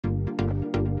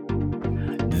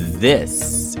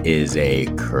This is a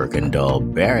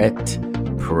Kirkendall Barrett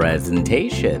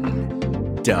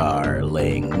presentation,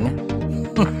 darling.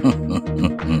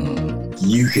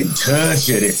 You can touch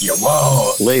it if you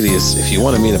want. Ladies, if you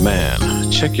want to meet a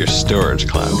man, check your storage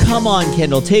closet. Come on,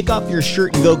 Kendall. Take off your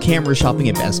shirt and go camera shopping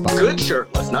at Best Buy. Good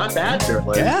shirtless, not bad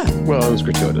shirtless. Yeah. Well, it was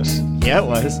gratuitous. Yeah, it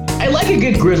was. I like a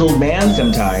good grizzled man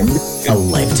sometimes. A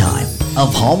lifetime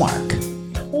of Hallmark.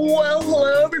 Well,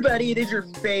 hello, everybody. It is your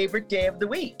favorite day of the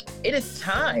week. It is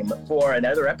time for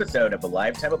another episode of A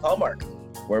Lifetime of Hallmark,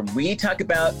 where we talk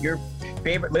about your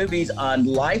favorite movies on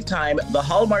Lifetime, the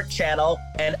Hallmark Channel,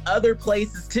 and other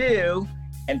places too,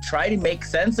 and try to make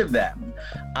sense of them.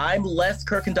 I'm Les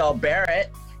Kirkendall Barrett.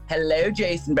 Hello,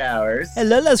 Jason Bowers.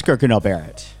 Hello, Les Kirkendall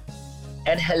Barrett.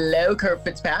 And hello, Kurt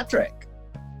Fitzpatrick.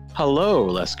 Hello,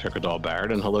 Les Kirkendall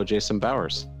Barrett, and hello, Jason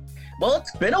Bowers. Well,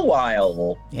 it's been a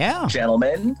while,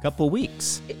 gentlemen. Couple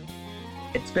weeks.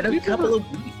 It's been a couple of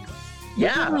weeks. We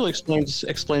didn't really explain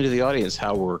to the audience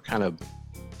how we're kind of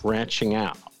branching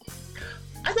out.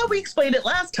 I thought we explained it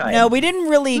last time. No, we didn't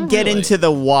really get into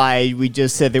the why. We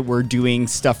just said that we're doing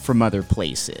stuff from other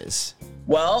places.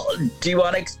 Well, do you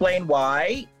want to explain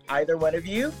why, either one of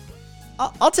you?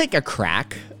 I'll take a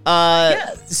crack.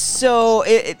 Yes. So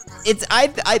it's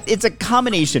a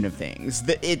combination of things.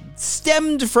 It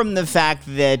stemmed from the fact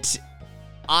that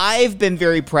I've been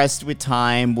very pressed with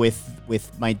time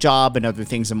with my job and other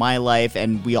things in my life,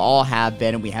 and we all have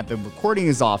been, and we have been recording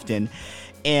as often.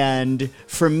 And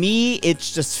for me,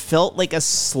 it's just felt like a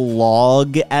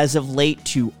slog as of late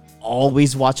to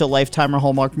always watch a Lifetime or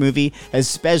Hallmark movie,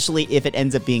 especially if it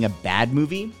ends up being a bad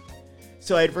movie.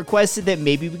 So I'd requested that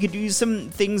maybe we could do some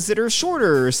things that are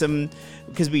shorter,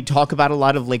 because we talk about a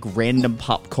lot of like random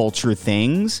pop culture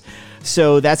things.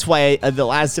 So that's why the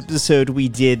last episode we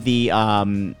did the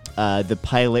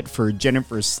pilot for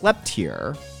Jennifer Slept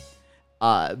Here.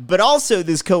 But also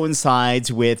this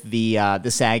coincides with the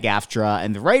SAG-AFTRA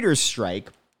and the writers' strike,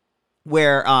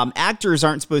 where actors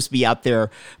aren't supposed to be out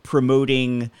there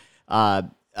promoting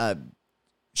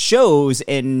shows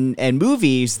and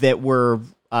movies that were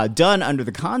done under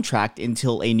the contract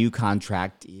until a new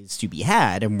contract is to be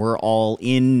had, and we're all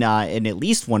in at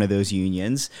least one of those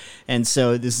unions. And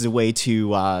so this is a way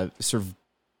to sort of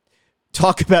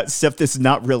talk about stuff that's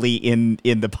not really in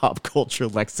the pop culture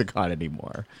lexicon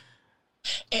anymore.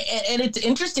 And it's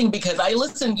interesting because I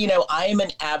listen, I am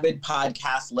an avid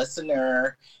podcast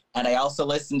listener, and I also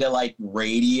listen to like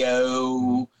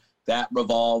radio that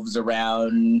revolves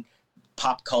around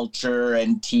pop culture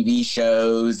and TV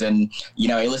shows. And,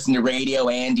 I listen to Radio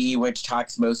Andy, which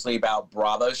talks mostly about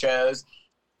Bravo shows.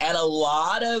 And a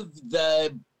lot of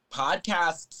the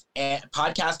podcasters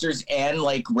and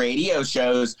like radio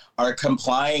shows are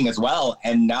complying as well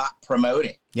and not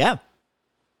promoting. Yeah.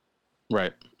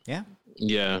 Right. Yeah.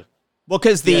 Yeah. Well,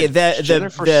 because the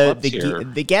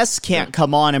guests can't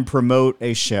come on and promote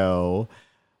a show.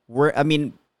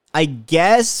 I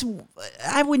guess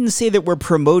I wouldn't say that we're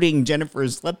promoting Jennifer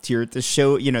Slept Here at the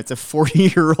show. It's a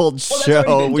 40-year-old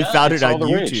show. We found it on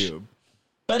YouTube.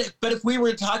 But if we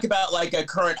were to talk about like a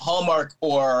current Hallmark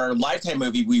or Lifetime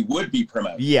movie, we would be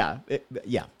promoting. Yeah,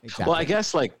 exactly. Well, I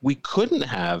guess like we couldn't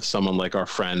have someone like our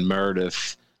friend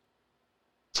Meredith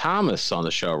Thomas on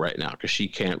the show right now because she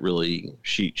can't really.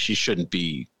 She shouldn't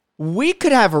be. We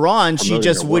could have her on. She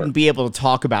just wouldn't be able to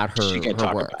talk about her. She can't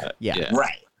talk work. about it. Yeah.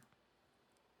 Right.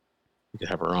 We could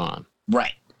have her on.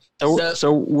 Right.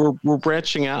 So we're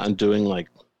branching out and doing like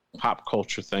pop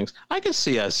culture things. I could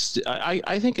see us.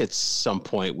 I think at some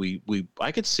point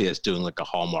I could see us doing like a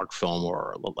Hallmark film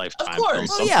or a Lifetime film.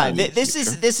 Oh yeah. This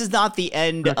is not the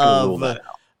end of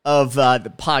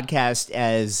the podcast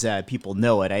as people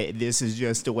know it. This is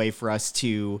just a way for us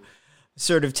to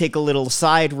sort of take a little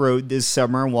side road this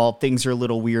summer while things are a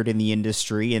little weird in the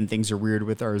industry and things are weird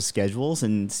with our schedules,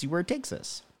 and see where it takes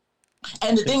us.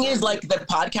 And the thing is, like, the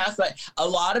podcast, like, a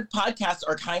lot of podcasts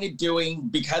are kind of doing,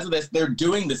 because of this, they're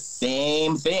doing the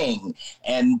same thing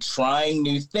and trying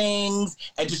new things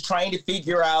and just trying to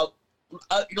figure out,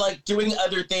 doing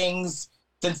other things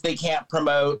since they can't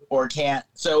promote or can't.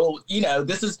 So,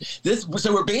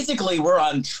 so we're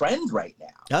on trend right now.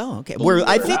 Oh, okay.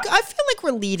 I feel like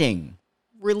we're leading.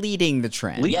 We're leading the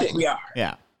trend. Yes, we are.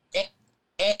 Yeah.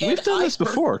 And we've done this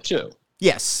before, too.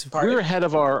 Yes, we're ahead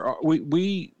of our.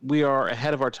 We are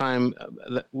ahead of our time.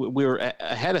 We're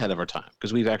ahead of our time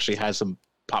because we've actually had some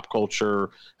pop culture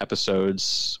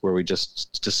episodes where we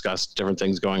just discussed different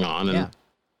things going on. And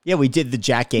yeah, we did the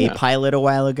Jack A pilot a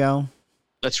while ago.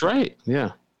 That's right.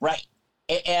 Yeah. Right,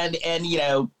 and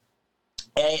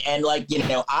And like,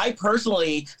 I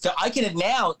personally, so I can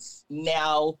announce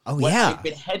now what I've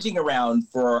been hedging around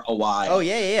for a while. Oh,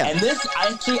 yeah. And this,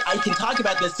 I can talk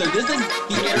about this. So this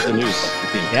is the news.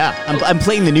 Yeah, I'm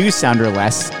playing the news sounder,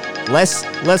 Les. Les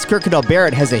Kirkendall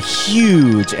Barrett has a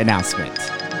huge announcement.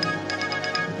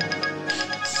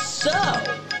 So,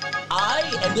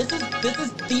 this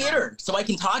is theater, so I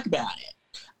can talk about it.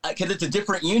 Because it's a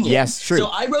different union. Yes, true. So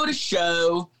I wrote a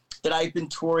show that I've been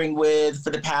touring with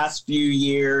for the past few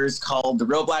years called The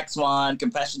Real Black Swan,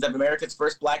 Confessions of America's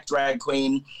First Black Drag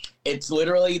Queen. It's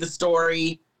literally the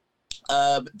story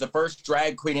of the first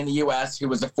drag queen in the U.S. who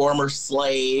was a former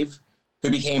slave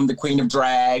who became the queen of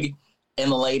drag in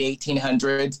the late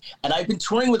 1800s. And I've been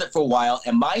touring with it for a while,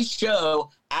 and my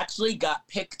show actually got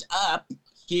picked up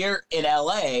here in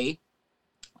L.A.,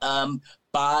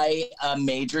 by a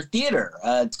major theater.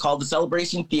 It's called the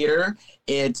Celebration Theater.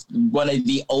 It's one of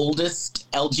the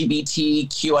oldest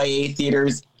LGBTQIA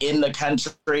theaters in the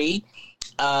country.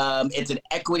 It's an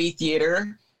equity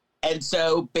theater. And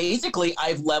so basically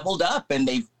I've leveled up, and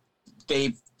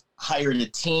they've hired a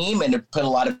team and have put a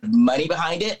lot of money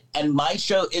behind it. And my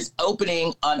show is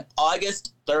opening on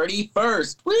August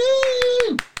 31st.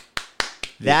 Woo!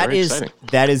 That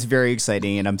is very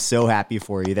exciting, and I'm so happy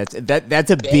for you. That's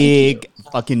a big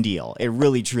fucking deal. It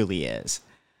really, truly is.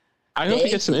 I hope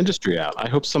it gets some industry out. I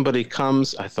hope somebody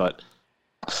comes. I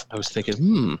was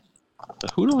thinking,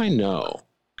 who do I know?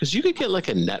 Because you could get like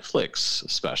a Netflix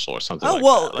special or something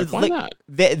that. Why not?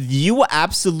 You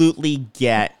absolutely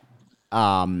get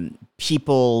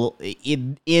people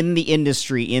in the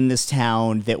industry in this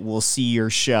town that will see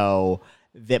your show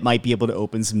that might be able to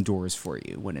open some doors for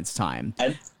you when it's time.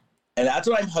 And that's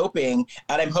what I'm hoping.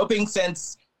 And I'm hoping,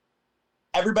 since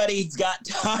everybody's got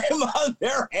time on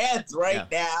their hands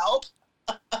now.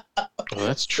 Oh,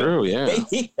 that's true, yeah.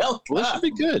 Well, that should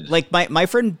be good. Like my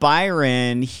friend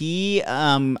Byron, he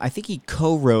I think he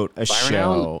co-wrote a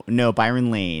show. Allen? No,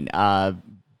 Byron Lane. I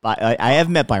have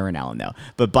met Byron Allen though,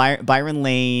 but Byron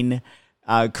Lane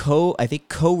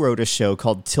co-wrote a show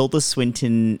called Tilda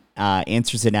Swinton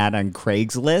Answers an Ad on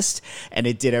Craigslist, and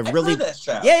it did a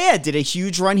did a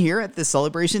huge run here at the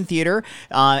Celebration Theater,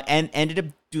 and ended up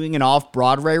doing an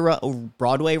off-Broadway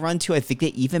run too. I think they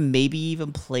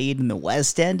even played in the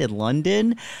West End in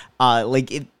London.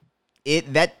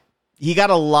 He got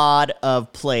a lot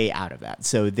of play out of that.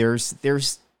 So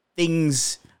there's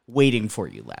things waiting for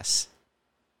you, Les.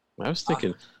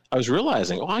 I was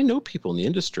realizing, I know people in the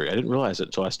industry. I didn't realize it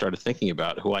until I started thinking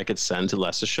about who I could send to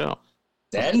Les's show.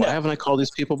 Why haven't I called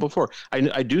these people before? I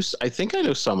think I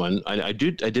know someone. I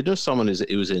did know someone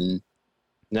it was in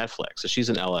Netflix. So she's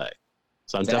in LA.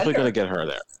 So I'm definitely going to get her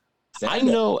there. I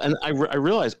know, and I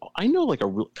realized I know like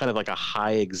kind of like a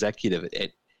high executive.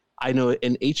 I know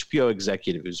an HBO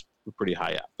executive who's pretty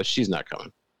high up, but she's not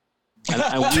coming. And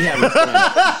we have a friend,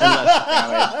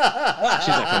 unless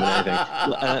she's not coming to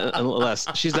anything.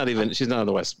 Unless she's not on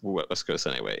the West Coast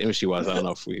anyway. Even if she was, I don't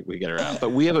know if we get her out. But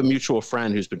we have a mutual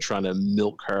friend who's been trying to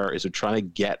milk her, trying to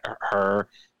get her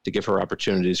to give her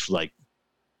opportunities for like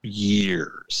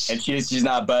years. And she's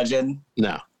not budging?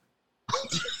 No.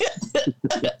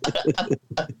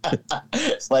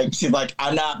 She's like,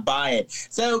 I'm not buying.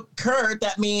 So Kurt,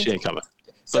 that means she ain't coming.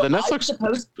 But the Netflix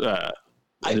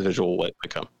individual might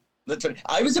come.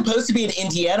 I was supposed to be in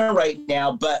Indiana right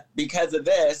now, but because of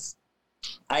this,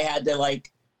 I had to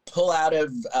pull out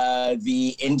of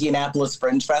the Indianapolis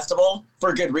Fringe Festival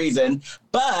for good reason.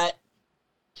 But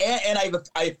I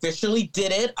officially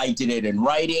did it. I did it in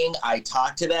writing. I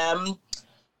talked to them.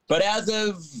 But as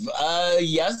of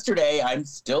yesterday, I'm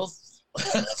still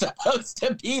supposed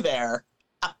to be there.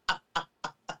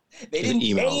 They didn't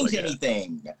change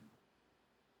anything.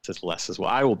 Says less as well.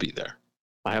 I will be there.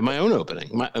 I have my own opening.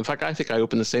 In fact, I think I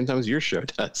open the same time as your show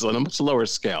does, on a much lower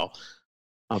scale.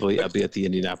 I'll be at the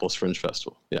Indianapolis Fringe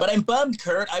Festival. Yeah. But I'm bummed,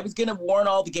 Kurt. I was going to warn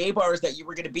all the gay bars that you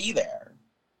were going to be there.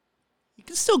 You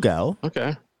can still go.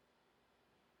 Okay.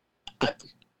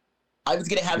 I was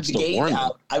going to have the gays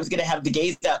out. I was going to have the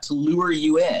gays out to lure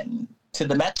you in to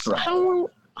the Metro.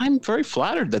 I'm very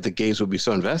flattered that the gays would be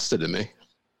so invested in me.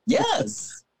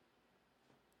 Yes.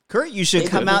 Kurt, you should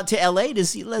come out to LA to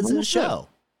see Leslie's show.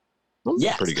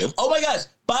 Yes. Pretty good. Oh my gosh.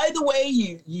 By the way,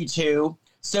 you two,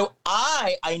 so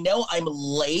I know I'm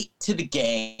late to the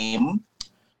game,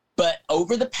 but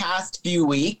over the past few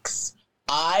weeks,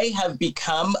 I have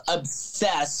become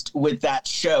obsessed with that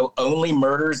show, Only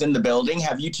Murders in the Building.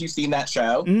 Have you two seen that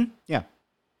show? Mm-hmm. Yeah.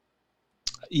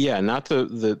 Yeah, not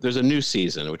there's a new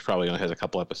season, which probably only has a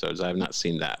couple episodes. I have not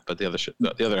seen that, but the other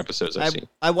episodes I've seen.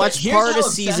 I watched part of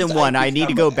season 1. I need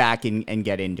to go back and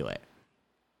get into it.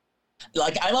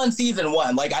 Like, I'm on season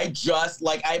 1.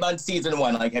 I'm on season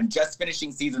 1. Like, I'm just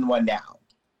finishing season 1 now.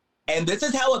 And this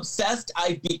is how obsessed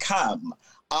I've become.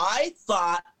 I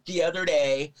thought the other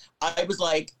day, I was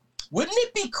like, wouldn't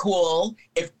it be cool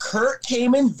if Kurt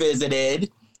came and visited,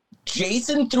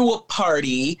 Jason threw a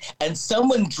party, and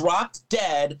someone dropped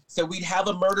dead, so we'd have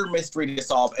a murder mystery to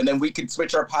solve, and then we could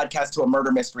switch our podcast to a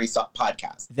murder mystery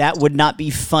podcast. That would not be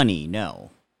funny, no.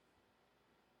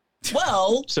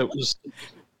 Well, So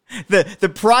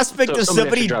The prospect So of somebody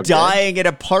somebody actually dropped dying at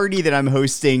a party that I'm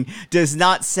hosting does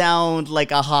not sound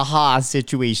like a ha-ha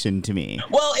situation to me.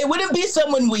 well, it wouldn't be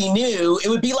someone we knew. It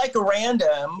would be like a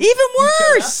random. Even who showed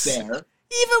up worse! there.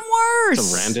 Even worse!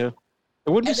 some rando. It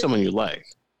wouldn't be someone you like.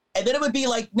 And then it would be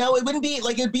like, no, it wouldn't be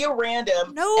like, it'd be a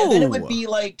random. No. And then it would be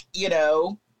like, you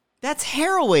know. That's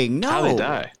harrowing. No. How they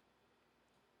die?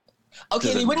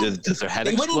 Okay, they wouldn't. Does their head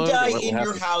They explode? wouldn't or die what in your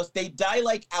happens? house. They die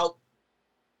like out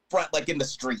front, like in the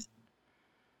street.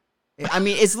 I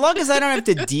mean, as long as I don't have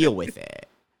to deal with it.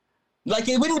 Like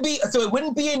it wouldn't be. So it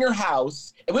wouldn't be in your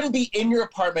house. It wouldn't be in your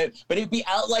apartment. But it'd be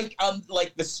out like on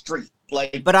like the street.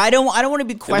 Like. But I don't want to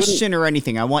be questioned or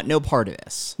anything. I want no part of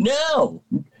this. No.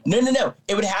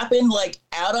 It would happen like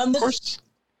out on the. Of course.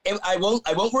 I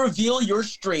won't reveal your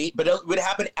street, but it would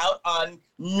happen out on.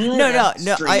 No.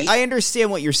 Street. I understand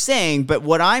what you're saying, but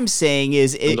what I'm saying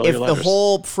is if all your the letters.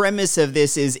 whole premise of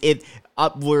this is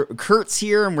we're Kurt's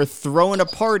here and we're throwing a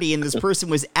party and this person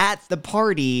was at the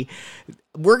party,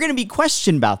 we're going to be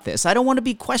questioned about this. I don't want to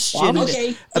be questioned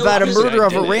Okay, so about a obviously murder I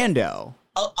of a get it. rando.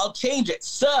 I'll change it.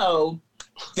 So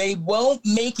they won't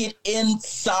make it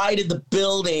inside of the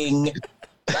building,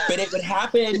 but it would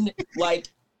happen like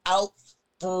out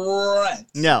front.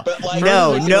 No, But like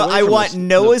no. Further away I from want us.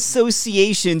 no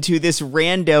association to this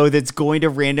rando that's going to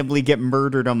randomly get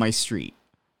murdered on my street.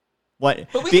 What?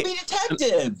 But we can be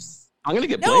detectives. I'm going to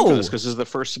get blamed for this No. because this is the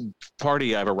first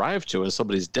party I've arrived to and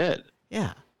somebody's dead.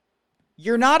 Yeah.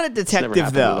 You're not a It's never detective,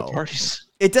 happened at though. the parties.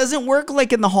 It doesn't work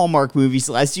like in the Hallmark movies,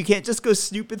 Les. You can't just go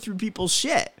snooping through people's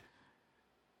shit.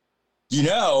 You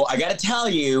know, I gotta tell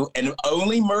you, and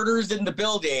only murders in the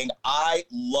building, I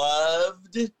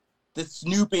loved the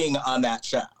snooping on that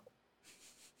show.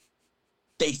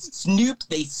 They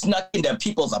snuck into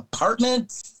people's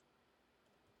apartments.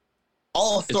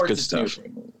 All It's sorts good of stuff.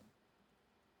 snooping.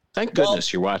 Thank Well-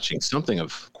 goodness you're watching something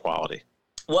of quality.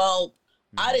 Well,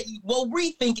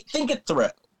 think it through.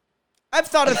 I've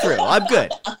thought it through. I'm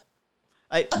good.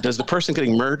 Does the person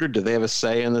getting murdered, do they have a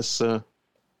say in this? No.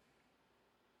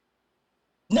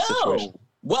 Situation.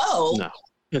 Well, No.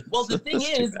 well, the thing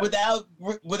That's too is, bad.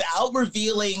 without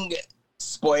revealing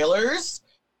spoilers,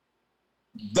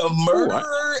 the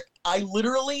murderer. I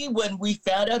literally, when we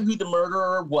found out who the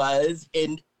murderer was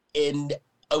in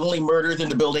Only Murders in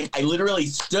the Building, I literally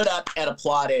stood up and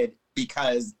applauded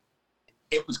because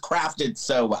it was crafted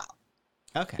so well.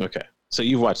 Okay. Okay. So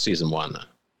you've watched season 1 then.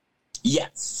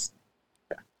 Yes.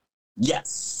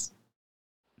 Yes.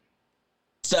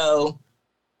 So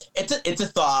it's a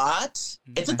thought.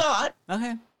 It's a thought.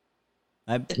 Okay.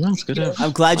 That's good.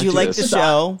 I'm glad you I do like this. the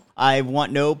show. I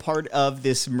want no part of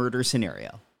this murder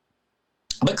scenario.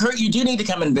 But Kurt, you do need to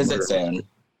come and visit soon.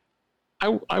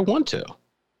 I want to.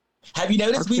 Have you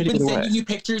noticed Hard for me we've to been get sending away. you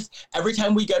pictures every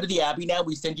time we go to the Abbey now?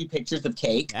 We send you pictures of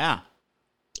cake. Yeah.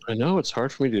 I know it's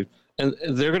hard for me to. And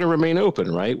they're going to remain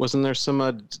open, right? Wasn't there some?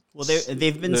 Well,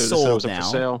 they've been there sold was up now.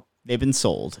 For sale? They've been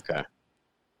sold. Okay.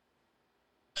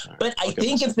 All right, But I I'll get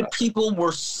think if myself the back. people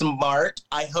were smart,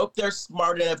 I hope they're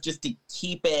smart enough just to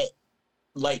keep it.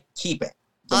 The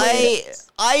way it is.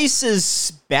 I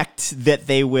suspect that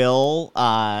they will,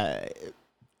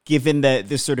 given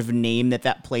the sort of name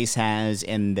that place has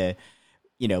and the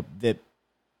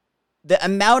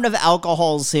amount of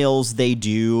alcohol sales they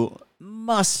do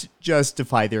must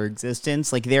justify their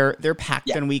existence. Like they're packed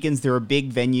Yeah. on weekends. They're a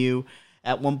big venue.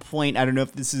 At one point, I don't know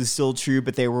if this is still true,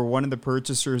 but they were one of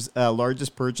the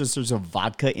largest purchasers of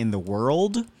vodka in the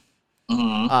world.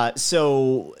 Mhm.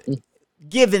 So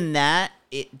given that,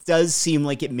 it does seem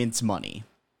like it mints money.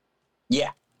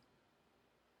 Yeah.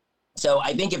 So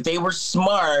I think if they're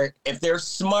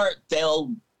smart,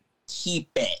 they'll keep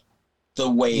it the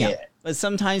way it is. But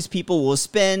sometimes people will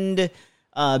spend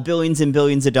billions and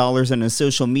billions of dollars on a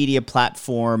social media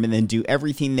platform and then do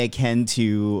everything they can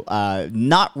to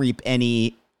not reap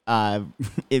any of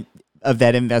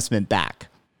that investment back.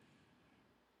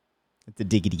 It's a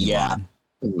diggity Yeah. line.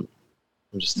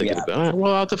 I'm just thinking Yeah. about.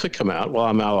 Well, I'll definitely come out. While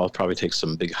I'm out, I'll probably take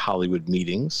some big Hollywood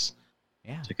meetings.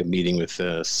 Yeah. Take a meeting with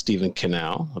Stephen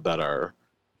Cannell about our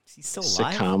Is he still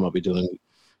alive? sitcom. I'll be doing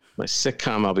my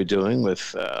sitcom. I'll be doing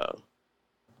with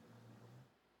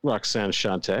Roxanne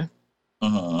Shante.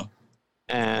 Mhm.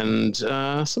 and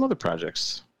some other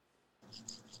projects.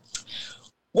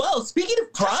 Well, speaking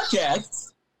of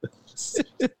projects,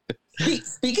 speaking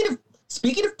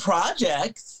of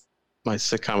projects, My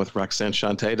sitcom with Roxanne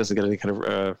Shante doesn't get any kind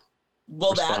of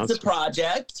well, response. that's a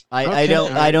project. I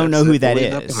don't know who that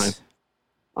is.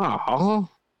 Oh,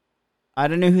 I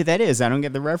don't know who that is. I don't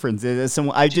get the reference.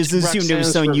 I just assumed it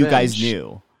was someone you guys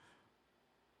knew.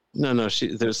 No. There's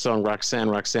a song Roxanne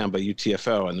by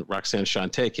UTFO, and Roxanne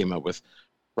Shante came up with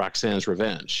Roxanne's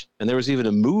Revenge. And there was even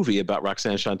a movie about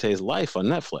Roxanne Shante's life on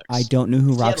Netflix. I don't know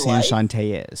who Roxanne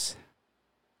Shante is.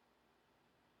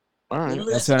 All right.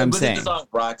 That's what I'm saying. The song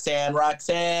Roxanne.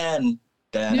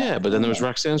 Yeah, but then there was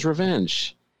Roxanne's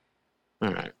Revenge.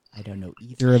 All right. I don't know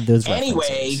either of those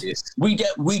references. Anyway,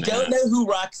 we don't know who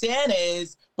Roxanne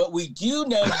is, but we do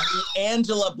know who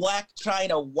Angela Black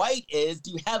China White is.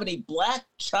 Do you have any Black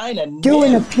China news?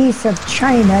 Doing a piece of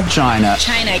China. China.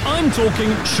 I'm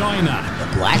talking China. The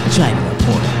Black China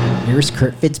Report. Here's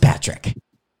Kurt Fitzpatrick.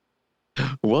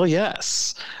 Well,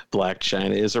 yes, Black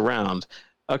China is around.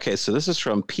 Okay, so this is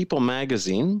from People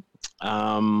magazine.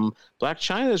 Black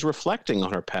China is reflecting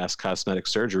on her past cosmetic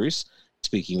surgeries.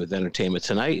 Speaking with Entertainment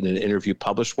Tonight in an interview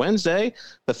published Wednesday,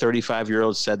 the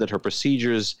 35-year-old said that her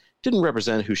procedures didn't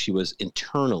represent who she was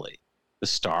internally. The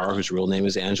star, whose real name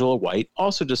is Angela White,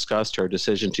 also discussed her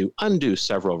decision to undo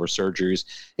several of her surgeries,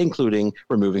 including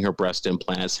removing her breast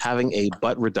implants, having a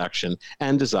butt reduction,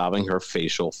 and dissolving her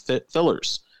facial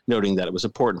fillers, noting that it was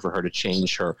important for her to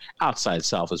change her outside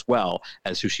self as well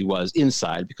as who she was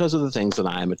inside because of the things that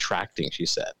I am attracting, she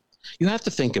said. You have to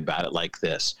think about it like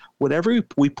this. Whatever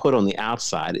we put on the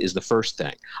outside is the first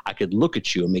thing. I could look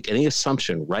at you and make any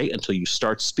assumption right until you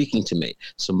start speaking to me.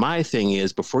 So my thing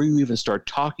is, before you even start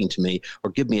talking to me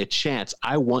or give me a chance,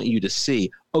 I want you to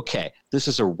see, okay, this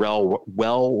is a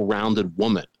well-rounded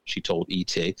woman, she told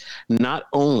E.T. Not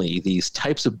only these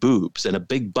types of boobs and a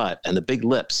big butt and the big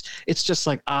lips, it's just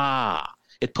like,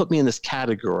 it put me in this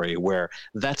category where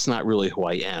that's not really who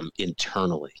I am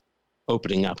internally.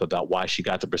 Opening up about why she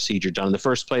got the procedure done in the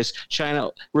first place, China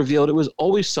revealed it was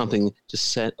always something to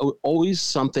set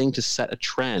a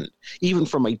trend. Even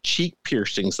from my cheek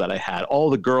piercings that I had, all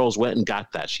the girls went and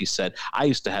got that. She said, I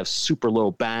used to have super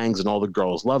low bangs and all the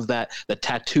girls loved that, the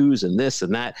tattoos and this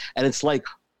and that. And it's like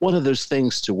one of those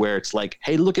things to where it's like,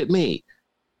 hey, look at me.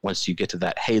 Once you get to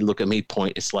that, hey, look at me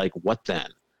point, it's like, what then?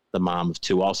 The mom of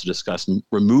two also discussed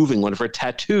removing one of her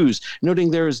tattoos,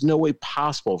 noting there is no way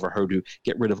possible for her to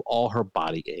get rid of all her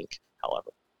body ink, however.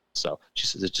 So she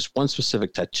says, it's just one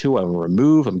specific tattoo I want to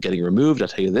remove. I'm getting removed. I'll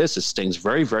tell you this, it stings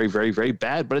very, very, very, very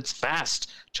bad, but it's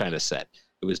fast, China said.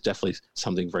 It was definitely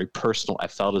something very personal. I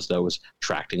felt as though it was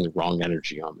attracting the wrong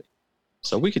energy on me.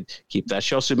 So we could keep that.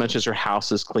 She also mentions her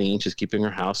house is clean. She's keeping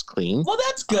her house clean. Well,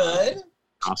 that's good.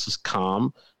 House is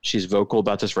calm. She's vocal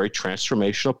about this very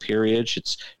transformational period.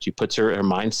 She puts her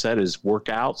mindset is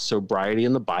workout, sobriety,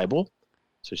 and the Bible.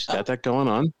 So she's got that going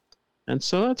on. And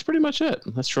so that's pretty much it.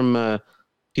 That's from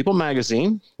People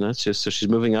magazine. That's just so she's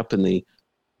moving up in the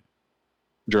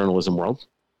journalism world.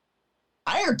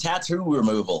 I heard tattoo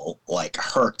removal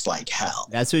hurts like hell.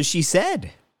 That's what she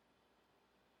said.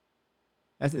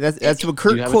 That's what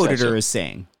Kurt quoted her as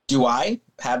saying. Do I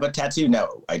have a tattoo?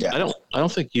 No, I don't. I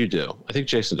don't think you do. I think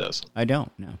Jason does. I don't.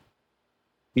 No.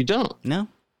 You don't? No.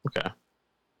 Okay.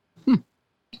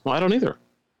 Well, I don't either.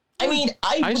 I mean,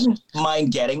 I wouldn't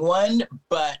mind getting one,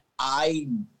 but I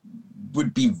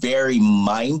would be very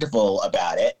mindful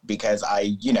about it because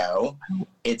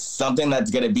it's something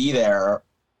that's going to be there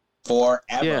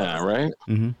forever. Yeah, right?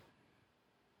 Mm-hmm.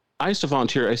 I used to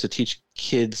volunteer. I used to teach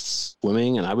kids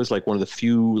swimming, and I was like one of the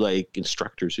few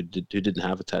instructors who didn't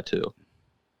have a tattoo.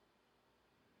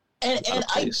 And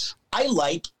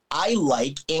I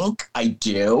like ink. I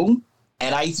do,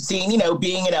 and I've seen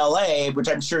being in LA, which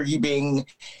I'm sure you being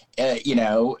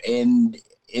in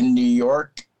New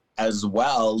York as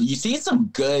well. You see some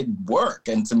good work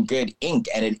and some good ink,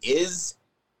 and it is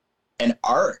an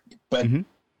art. But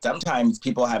sometimes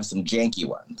people have some janky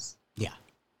ones. Yeah.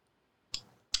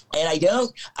 And I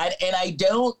don't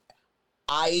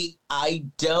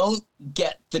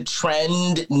get the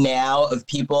trend now of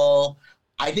people.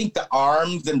 I think the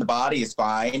arms and the body is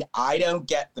fine. I don't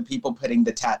get the people putting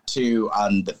the tattoo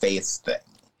on the face thing.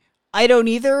 I don't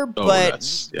either, but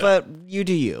you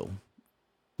do you.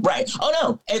 Right. Oh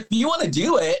no. If you want to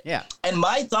do it, yeah. And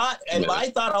my thought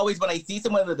always when I see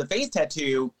someone with a face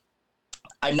tattoo,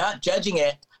 I'm not judging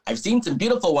it. I've seen some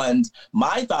beautiful ones.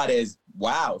 My thought is,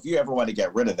 wow, if you ever want to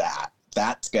get rid of that,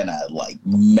 that's gonna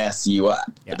mess you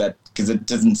up. Yeah. Because it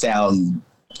doesn't sound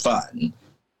fun.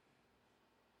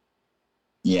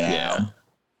 Yeah.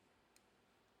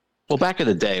 Well, back in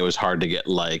the day, it was hard to get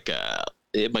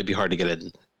it might be hard to get a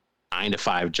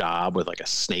 9-to-5 job with like a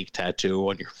snake tattoo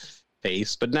on your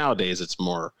face, but nowadays it's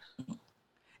more.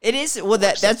 It is. Well,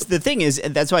 that's the thing is,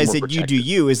 and that's why I said protected. you do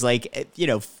you is like,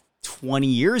 20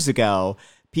 years ago,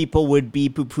 people would be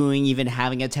poo-pooing even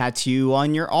having a tattoo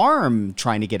on your arm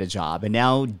trying to get a job. And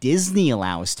now Disney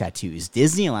allows tattoos.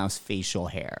 Disney allows facial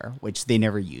hair, which they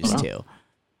never used to.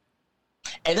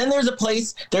 And then there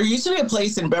used to be a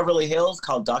place in Beverly Hills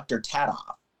called Dr.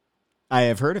 Tatoff. I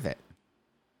have heard of it.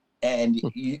 And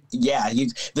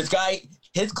this guy,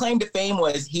 his claim to fame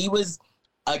was he was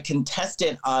a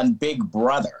contestant on Big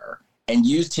Brother and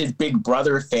used his Big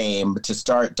Brother fame to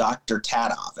start Dr.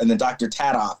 Tatoff. And then Dr.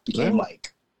 Tatoff became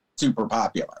like super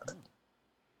popular.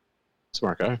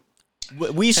 Smart guy.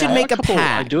 We should make a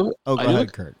pact. Go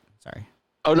ahead, Kurt. Sorry.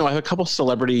 Oh, no, I have a couple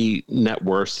celebrity net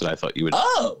worths that I thought you would.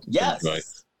 Oh, yes. Enjoy.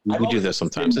 We do this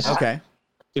sometimes. Okay.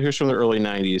 So here's from the early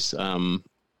 90s.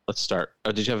 Let's start.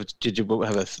 Oh, did you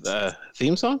have a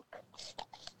theme song?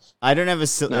 I don't have a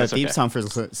theme okay. song for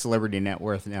Celebrity Net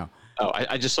Worth, no. Oh,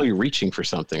 I just saw you reaching for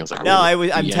something. I was like, no,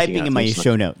 I'm typing in my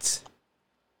show notes.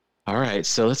 All right,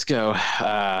 so let's go.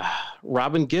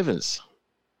 Robin Givens.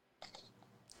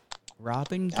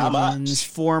 Robin Givens,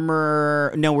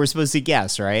 former. No, we're supposed to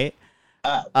guess, right?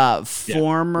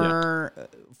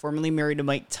 Formerly married to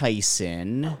Mike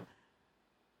Tyson.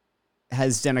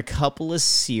 Has done a couple of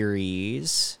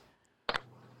series,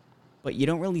 but you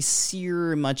don't really see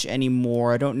her much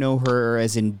anymore. I don't know her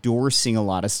as endorsing a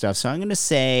lot of stuff, so I'm going to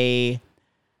say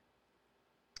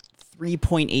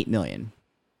 $3.8 million.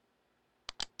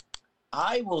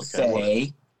 I will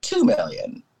say $2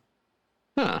 million.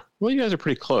 Huh. Well, you guys are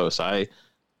pretty close.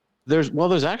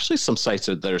 There's actually some sites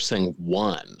that are saying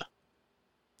 1.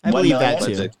 I believe that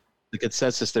too. The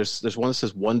consensus, there's one that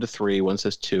says 1 to 3, one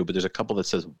says 2, but there's a couple that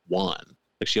says 1.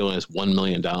 Like she only has $1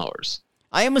 million.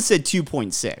 I almost said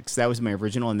 2.6. That was my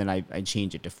original, and then I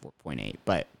changed it to 4.8.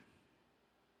 But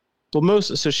I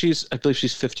believe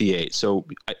she's 58. So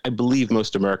I believe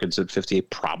most Americans at 58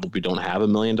 probably don't have $1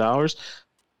 million.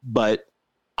 But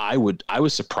I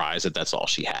was surprised that that's all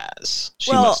she has.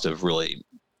 She must have really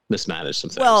mismanaged some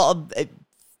things. Well,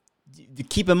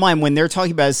 keep in mind when they're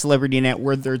talking about a celebrity net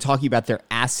worth, they're talking about their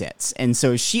assets, and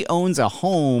so she owns a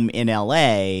home in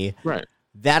L.A. Right.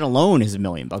 That alone is $1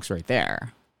 million right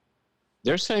there.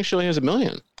 They're saying she only has $1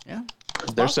 million. Yeah.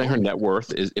 They're saying her net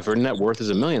worth is, if her net worth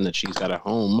is $1 million, that she's got a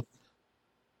home,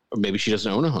 or maybe she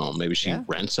doesn't own a home. Maybe she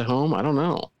rents a home. I don't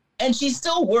know. And she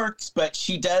still works, but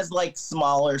she does like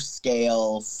smaller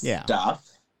scale stuff.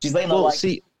 She's like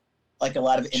a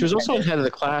lot of. She was also head of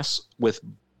the class with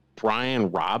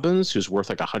Brian Robbins, who's worth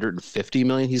like $150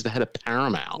 million. He's the head of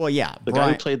Paramount. Well, yeah, the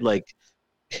guy who played like.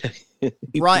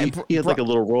 he had like a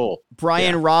little role.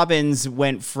 Brian Robbins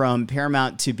went from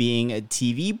Paramount to being a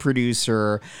TV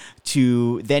producer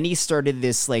to then he started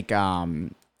this like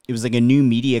it was like a new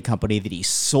media company that he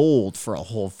sold for a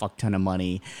whole fuck ton of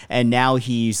money, and now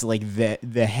he's like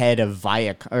the head of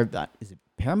Viacom. Or is it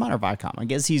Paramount or Viacom? I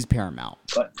guess he's Paramount.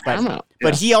 Paramount.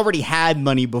 But he already had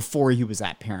money before he was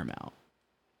at Paramount.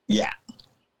 Yeah.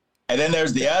 And then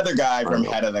there's the other guy from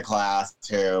Head of the Class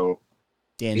too.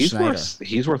 Dan Schneider.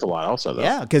 He's worth a lot also, though.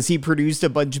 Yeah, because he produced a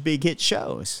bunch of big hit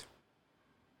shows.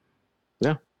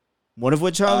 Yeah. One of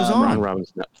which I was on.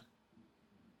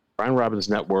 Brian Robbins'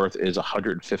 net worth is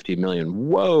 $150 million.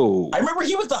 Whoa. I remember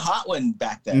he was the hot one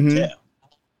back then, too.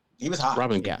 He was hot.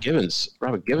 Robin Givens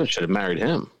should have married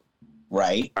him.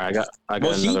 Right. I got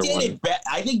another one.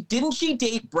 I think, didn't she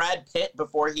date Brad Pitt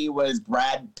before he was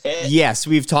Brad Pitt? Yes,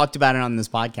 we've talked about it on this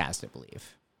podcast, I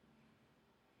believe.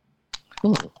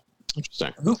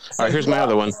 Interesting. All right, here's my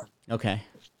other one. Okay.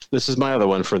 This is my other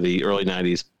one for the early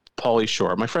 90s. Pauly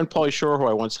Shore. My friend Pauly Shore, who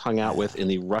I once hung out with in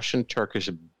the Russian-Turkish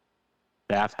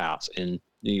bathhouse in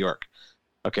New York.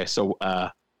 Okay, so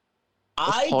what's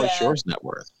Pauly Shore's net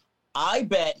worth? I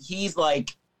bet he's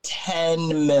like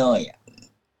 $10 million.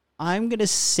 I'm going to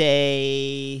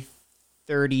say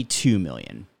 $32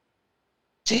 million.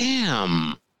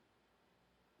 Damn.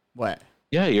 What?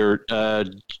 Yeah, you're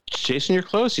Jason, you're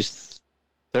close. He's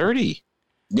 30.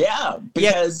 Yeah,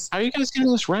 because how are you guys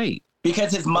getting this right?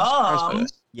 Because his mom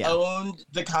owned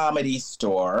the Comedy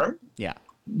Store. Yeah.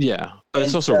 Yeah, but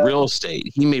it's also real estate.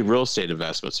 He made real estate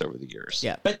investments over the years.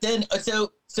 Yeah. But then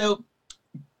so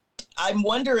I'm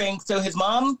wondering, so his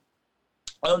mom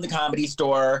owned the Comedy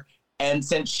Store, and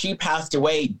since she passed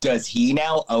away, does he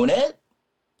now own it?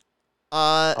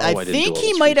 I think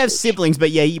he might have siblings,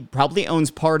 but yeah, he probably owns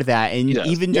part of that, and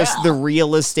even just the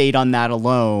real estate on that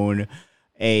alone.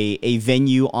 a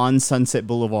venue on Sunset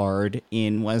Boulevard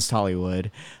in West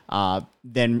Hollywood,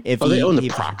 then if they own the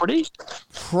property?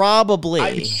 Probably.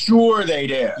 I'm sure they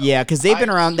do. Yeah, because they've been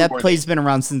around. Sure That play's been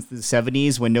around since the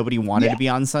 70s when nobody wanted to be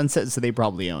on Sunset, so they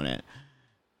probably own it.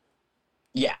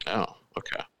 Yeah. Oh,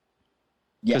 okay.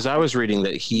 Yeah. Because I was reading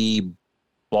that he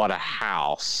bought a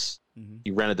house. Mm-hmm.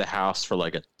 He rented the house for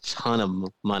like a ton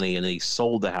of money, and then he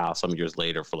sold the house some years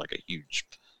later for like a huge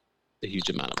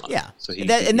amount of money. Yeah, so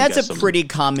that's a pretty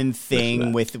common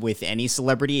thing with any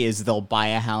celebrity is they'll buy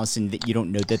a house and you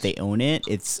don't know that they own it.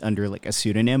 It's under like a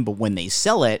pseudonym, but when they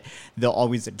sell it, they'll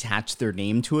always attach their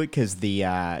name to it because the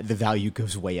value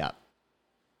goes way up.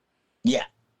 Yeah.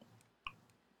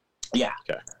 Yeah.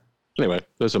 Okay. Anyway,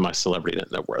 those are my celebrity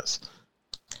net worths.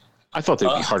 I thought they'd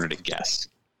be harder to guess.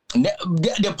 No,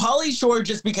 Pauly Shore,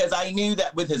 just because I knew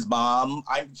that with his mom,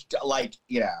 I'm like,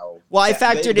 Well, I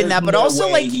factored in that, but also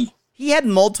like he had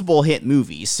multiple hit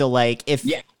movies, so like if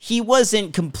he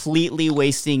wasn't completely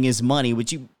wasting his money,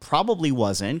 which he probably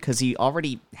wasn't, because he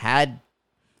already had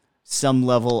some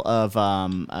level of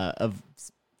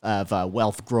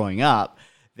wealth growing up,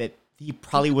 that he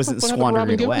probably wasn't squandering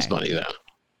it away. Money, then?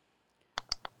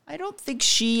 I don't think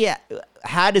she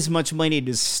had as much money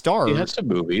to start. He had some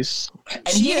movies. And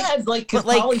he has, because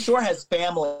Pauly Shore has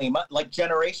family, like,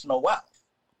 generational wealth.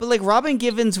 But, like, Robin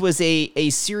Givens was a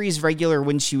series regular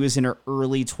when she was in her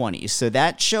early 20s, so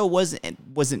that show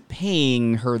wasn't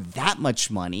paying her that much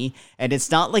money, and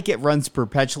it's not like it runs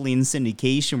perpetually in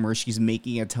syndication where she's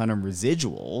making a ton of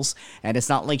residuals, and it's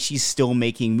not like she's still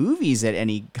making movies at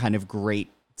any kind of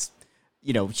great,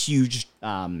 huge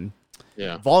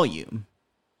volume.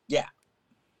 Yeah.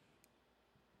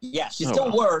 Yeah, she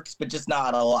still works, but just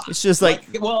not a lot. It's just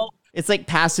it's like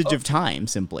passage of time,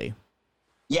 simply.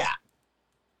 Yeah.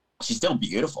 She's still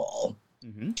beautiful.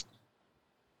 Mm-hmm.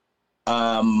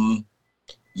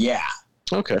 Yeah.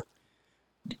 Okay.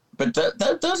 But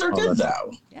those are good,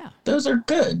 though. Yeah. Those are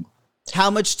good. How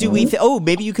much do we...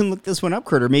 maybe you can look this one up,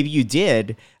 Critter. Maybe you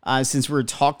did, since we're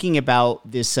talking about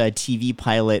this TV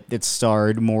pilot that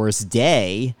starred Morris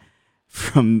Day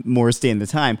from Morris Day and the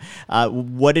Time.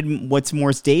 What's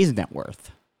Morris Day's net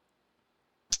worth?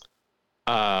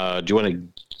 Do you want to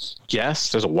guess?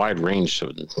 There's a wide range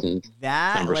of numbers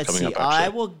let's coming see. up. Actually. I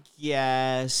will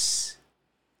guess.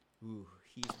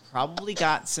 He's probably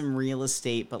got some real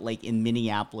estate, but like in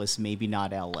Minneapolis, maybe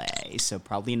not LA, so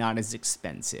probably not as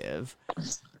expensive.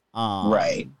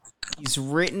 Right. He's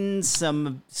written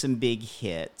some big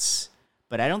hits,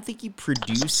 but I don't think he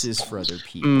produces for other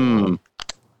people.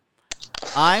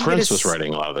 Prince was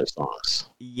writing a lot of those songs.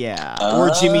 Yeah.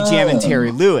 Or Jimmy Jam and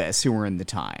Terry Lewis, who were in the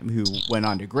time, who went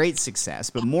on to great success.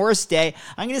 But Morris Day,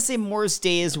 I'm going to say Morris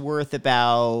Day is worth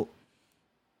about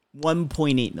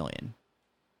 $1.8 million.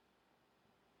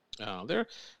 Oh,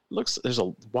 there's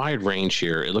a wide range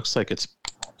here. It looks like it's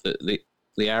the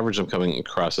average I'm coming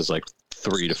across is like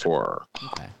 3 to 4.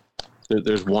 Okay.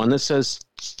 There's one that says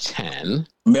 10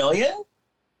 million.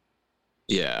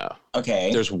 Yeah.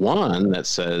 Okay. There's one that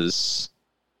says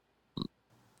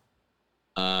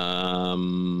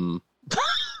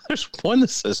there's one that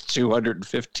says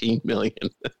 215 million.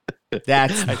 I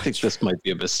think this might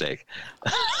be a mistake.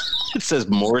 It says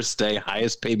Morris Day,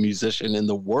 highest paid musician in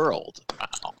the world.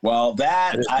 Wow. Well,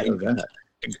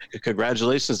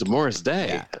 congratulations to Morris Day.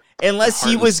 Yeah. Unless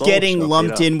he was getting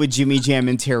lumped in with Jimmy Jam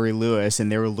and Terry Lewis,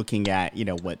 and they were looking at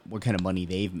what kind of money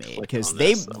they've made, because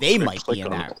they might be in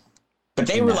that. But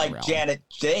they were like realm.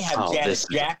 They have Janet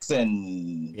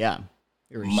Jackson. Yeah,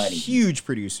 they were huge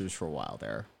producers for a while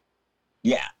there.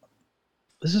 Yeah,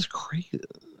 this is crazy.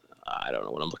 I don't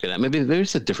know what I'm looking at. Maybe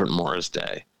it's a different Morris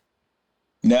Day.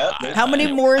 No, how many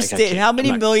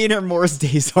millionaire Morris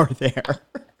Days are there?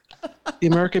 The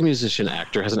American musician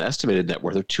actor has an estimated net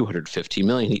worth of $250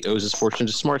 million. He owes his fortune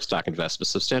to smart stock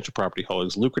investments, substantial property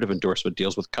holdings, lucrative endorsement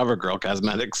deals with CoverGirl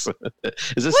Cosmetics.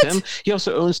 Is this him? He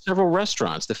also owns several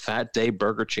restaurants: the Fat Day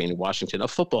Burger chain in Washington, a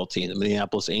football team, the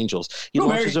Minneapolis Angels. He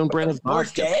launched his own brand of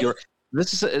vodka.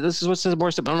 This is what says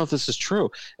Morris Day. I don't know if this is true.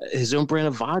 His own brand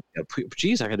of vodka.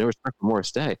 Geez, I could never respect for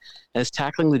Morris Day. And is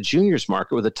tackling the juniors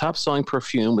market with a top-selling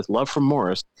perfume with love from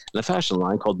Morris and a fashion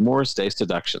line called Morris Day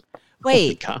Seduction.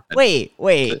 Wait,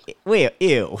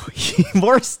 ew.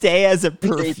 Morris Day as a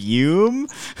perfume?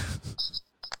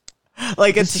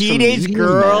 Like a teenage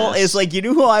girl is like, you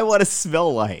know who I want to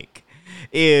smell like?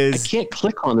 I can't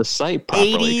click on the site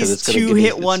properly. 80s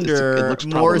two-hit wonder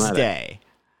Morris Day.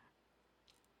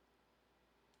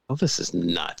 Oh, this is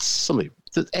nuts.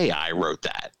 The AI wrote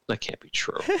that. That can't be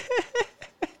true.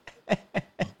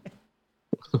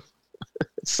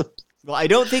 Well, I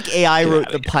don't think AI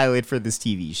wrote the pilot for this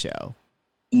TV show.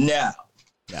 No.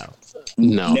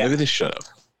 No, maybe they should have.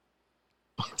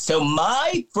 So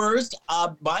my first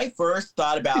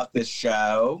thought about this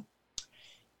show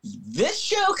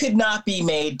could not be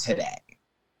made today.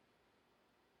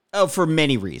 Oh, for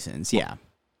many reasons, yeah.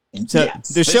 So Yes,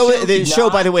 the show,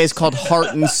 by the way, is called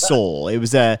Heart and Soul. It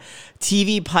was a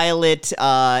TV pilot.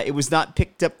 It was not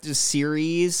picked up to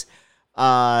series,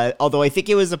 although I think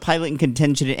it was a pilot in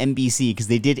contention at NBC because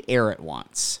they did air it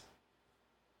once.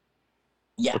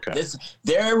 Yeah, Okay.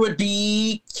 There would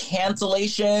be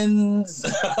cancellations.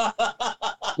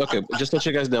 Okay, just to let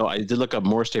you guys know, I did look up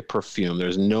Morris Day perfume.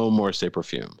 There's no Morris Day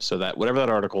perfume. So that whatever that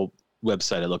article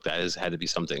website I looked at had to be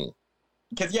something.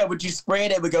 Because would you spray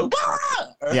it? It would go.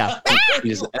 "Wah!" Yeah. Let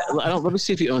me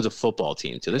see if he owns a football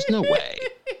team too. There's no way.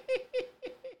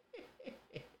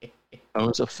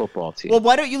 Owns a football team. Well,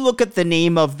 why don't you look at the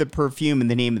name of the perfume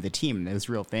and the name of the team? Those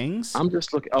real things. I'm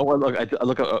just looking. Oh, well, look! I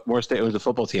look at Morris Day owns a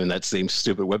football team, and that same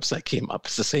stupid website came up.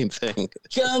 It's the same thing.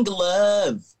 Jungle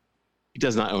Love. He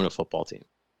does not own a football team.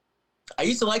 I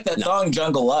used to like that song,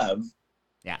 Jungle Love.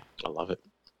 Yeah. I love it.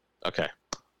 Okay,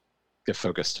 get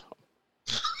focused.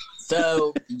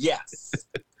 So, yes.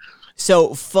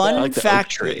 So, fun like the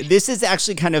fact, oak tree. this is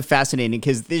actually kind of fascinating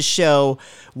because this show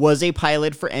was a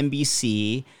pilot for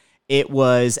NBC. It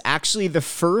was actually the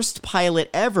first pilot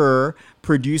ever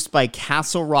produced by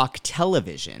Castle Rock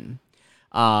Television.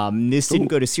 This didn't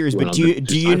go to series, but do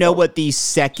you know what the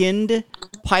second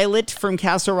pilot from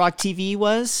Castle Rock TV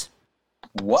was?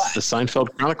 What? The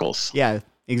Seinfeld Chronicles. Yeah,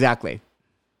 exactly.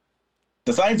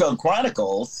 The Seinfeld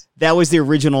Chronicles. That was the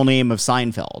original name of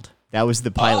Seinfeld. That was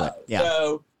the pilot. Yeah.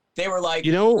 So they were like,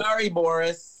 sorry,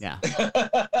 Morris. Yeah.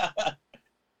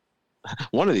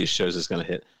 One of these shows is going to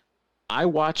hit. I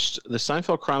watched the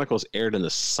Seinfeld Chronicles aired in the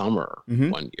summer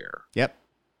one year. Yep.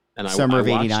 And Summer of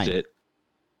watched 89. it.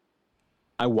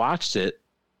 I watched it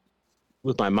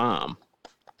with my mom.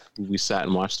 We sat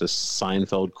and watched the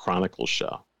Seinfeld Chronicles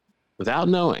show without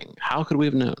knowing. How could we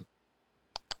have known?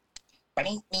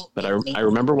 But I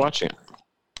remember watching it.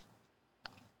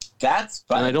 That's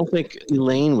fun. And I don't think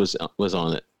Elaine was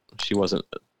on it. She wasn't.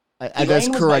 That's was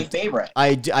correct. my favorite.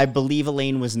 I believe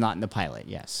Elaine was not in the pilot.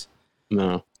 Yes.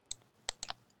 No.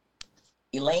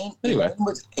 Elaine Anyway.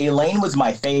 Elaine was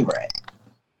my favorite.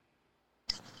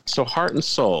 So Heart and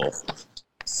Soul.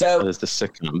 So That is the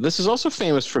sitcom. This is also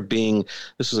famous for being.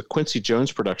 This was a Quincy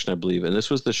Jones production, I believe, and this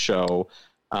was the show.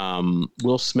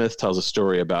 Will Smith tells a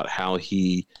story about how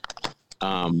he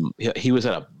was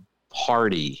at a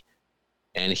party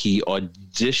and he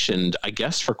auditioned, I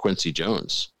guess, for Quincy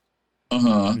Jones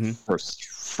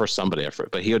for somebody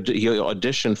but he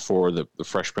auditioned for the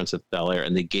Fresh Prince of Bel-Air,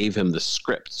 and they gave him the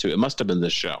script to. It must have been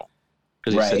this show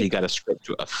because he said he got a script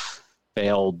to a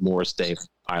failed Morris Day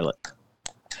pilot.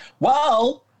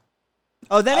 Well,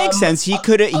 oh, that makes sense. He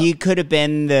could have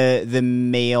been the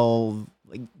male,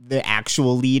 like the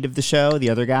actual lead of the show, the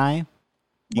other guy.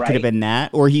 He could have been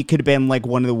that, or he could have been like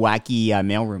one of the wacky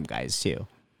mailroom guys too.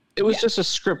 It was just a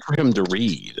script for him to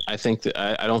read. I think that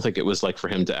I don't think it was like for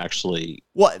him to actually.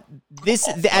 Well,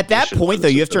 at that point though,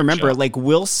 you have to remember, like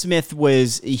Will Smith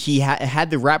had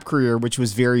the rap career, which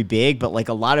was very big, but like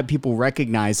a lot of people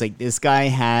recognize like this guy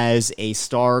has a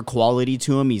star quality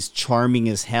to him. He's charming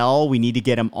as hell. We need to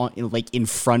get him on, like in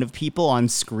front of people on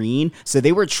screen. So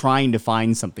they were trying to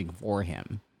find something for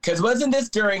him. Because wasn't this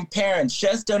during Parents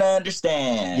Just Don't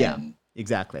Understand? Yeah,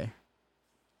 exactly.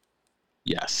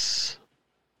 Yes.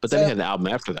 But then he had an album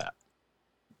after that.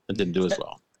 It didn't do as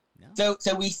well.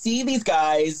 So we see these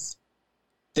guys.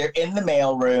 They're in the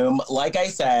mailroom. Like I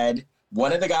said,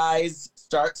 one of the guys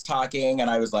starts talking,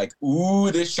 and I was like, ooh,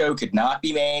 this show could not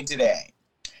be made today.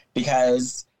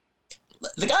 Because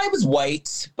the guy was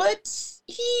white, but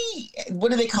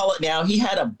what do they call it now? He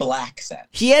had a black accent.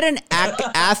 He had an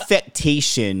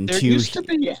affectation There to used to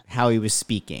be- how he was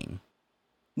speaking.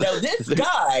 Now, this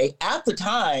guy, at the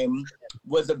time,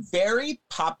 was a very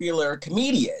popular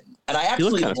comedian, and I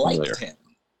actually kind of liked familiar. him.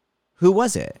 Who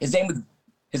was it? His name was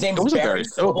wasn't Barry Barry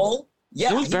Sobel. Sobel.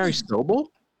 Yeah, It was Barry Sobel?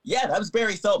 Yeah, that was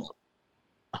Barry Sobel.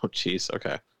 Oh, jeez.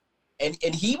 Okay.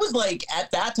 And he was like,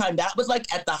 at that time, that was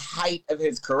like at the height of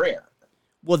his career.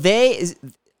 Well,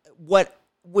 what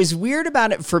was weird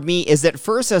about it for me is that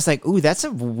first I was like, ooh, that's a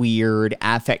weird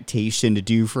affectation to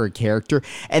do for a character.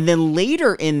 And then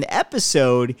later in the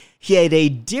episode, he had a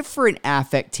different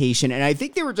affectation. And I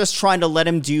think they were just trying to let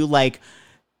him do like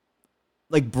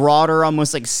broader,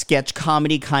 almost like sketch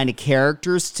comedy kind of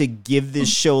characters to give this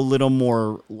show a little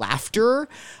more laughter.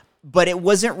 But it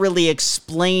wasn't really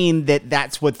explained that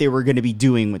that's what they were going to be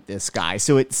doing with this guy.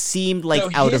 So it seemed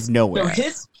like out of nowhere.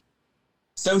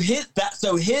 So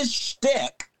his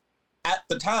shtick at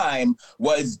the time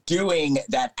was doing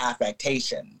that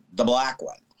affectation, the black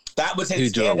one. That was his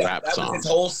stand-up. That was his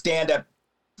whole stand-up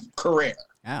career.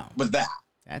 Oh, was that?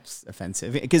 That's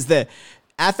offensive because the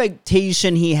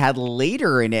affectation he had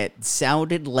later in it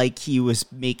sounded like he was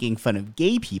making fun of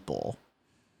gay people.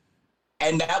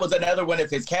 And that was another one of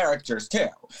his characters too.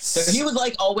 So he was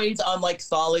like always on like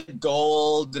Solid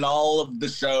Gold and all of the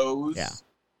shows. Yeah.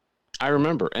 I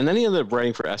remember. And then he ended up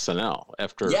writing for SNL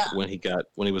after when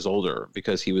he was older,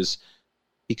 because he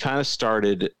kind of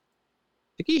started, I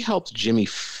think he helped Jimmy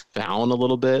Fallon a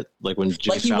little bit. Like when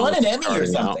Jimmy Fallon won an Emmy or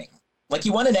something. Like he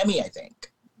won an Emmy, I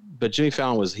think. But Jimmy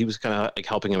Fallon was kind of like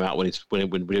helping him out when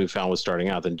Jimmy Fallon was starting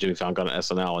out. Then Jimmy Fallon got on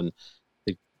SNL, and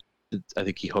I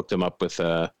think he hooked him up with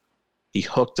he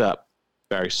hooked up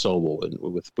Barry Sobel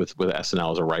with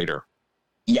SNL as a writer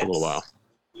for a little while.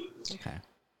 Okay.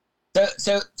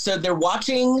 So they're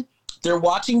watching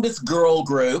this girl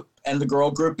group, and the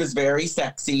girl group is very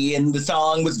sexy, and the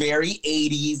song was very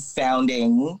 80s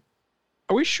sounding.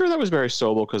 Are we sure that was Barry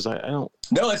Sobel? Because I don't.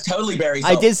 No, it's totally Barry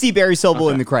Sobel. I did see Barry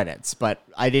Sobel in the credits, but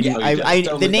I didn't.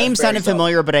 Yeah, the name sounded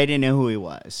familiar, but I didn't know who he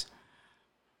was.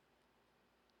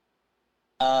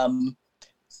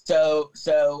 So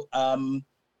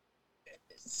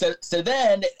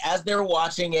then, as they're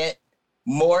watching it,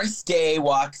 Morris Day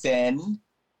walks in,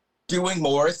 doing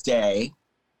Morris Day.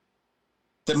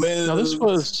 The move. No, this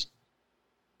was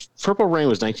Purple Rain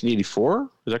was 1984.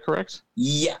 Is that correct?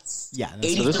 Yes. Yeah.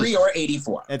 83 or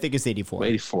 84. I think it's 84.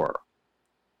 84.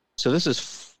 So this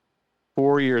is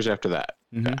 4 years after that.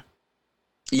 Mm-hmm. Okay.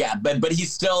 Yeah, but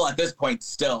he's still at this point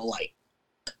still like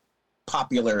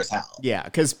popular as hell. Yeah,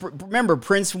 because remember,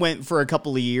 Prince went for a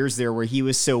couple of years there where he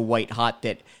was so white hot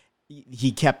that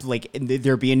he kept like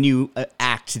there'd be a new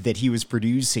act that he was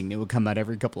producing that would come out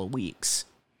every couple of weeks.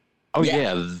 Oh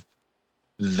yeah.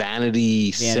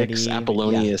 Vanity 6,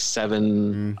 Apollonia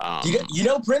 7. You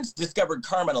know, Prince discovered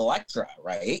Carmen Electra,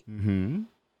 right? Mm-hmm.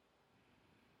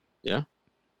 Yeah.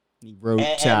 He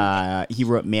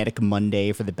wrote Manic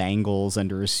Monday for the Bangles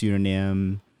under a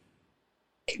pseudonym.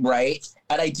 Right.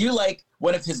 And I do like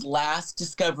one of his last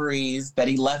discoveries that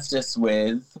he left us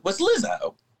with was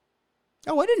Lizzo.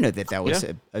 Oh, I didn't know that was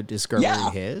a discovery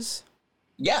of his.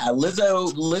 Yeah,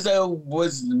 Lizzo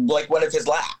was like one of his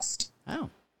last. Oh.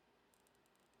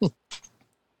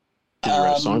 Did he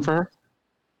write a song for her?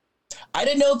 I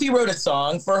didn't know if he wrote a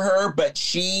song for her, but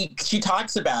she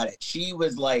talks about it. She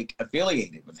was like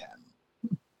affiliated with him.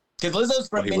 Because Lizzo's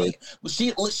from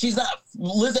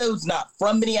Lizzo's not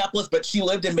from Minneapolis, but she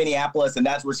lived in Minneapolis, and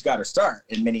that's where she got her start,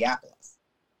 in Minneapolis.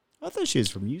 I thought she was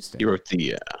from Houston. He wrote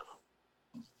the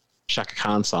Shaka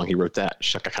Khan song. He wrote that.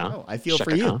 Shaka Khan. Oh, I feel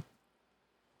Shaka for you. Khan.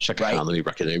 Shaka Khan, let me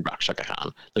rock it, let me rock Shaka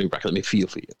Khan. Let me rock it, let me feel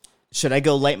for you. Should I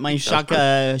go light my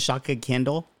Shaka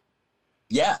candle?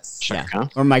 Yes. Shaka Khan?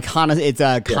 Or my it's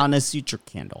a Kana Sutra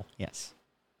candle. Yes.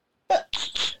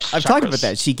 I've talked about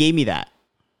that. She gave me that.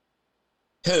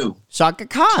 Who? Shaka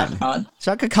Khan.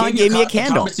 Shaka Khan gave me a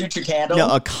candle. A Kama Sutra candle?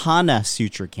 No, a Kana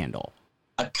Sutra candle.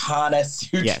 A Kana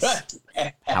Sutra. Yes.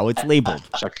 How it's labeled.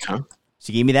 Shaka Khan.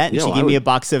 She gave me that, and she gave me a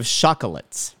box of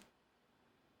chocolates.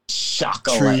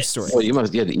 Chocolate. True story. Well, you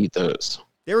had to eat those.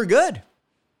 They were good.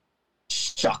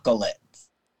 Chocolate.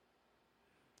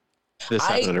 This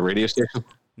happened at a radio station?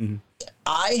 Mm-hmm.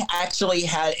 I actually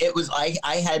had,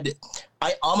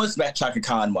 I almost met Chaka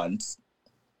Khan once.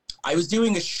 I was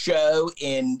doing a show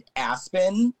in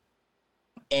Aspen,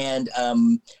 and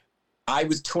I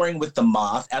was touring with the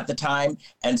Moth at the time.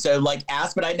 And so like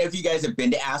Aspen, I don't know if you guys have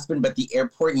been to Aspen, but the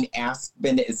airport in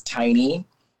Aspen is tiny.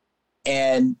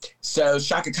 And so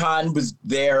Chaka Khan was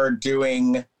there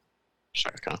doing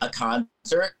a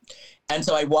concert. And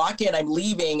so I walk in, I'm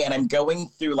leaving, and I'm going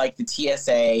through like the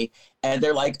TSA, and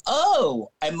they're like,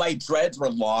 oh, and my dreads were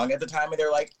long at the time, and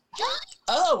they're like,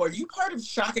 oh, are you part of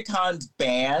Chaka Khan's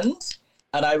band?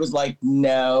 And I was like,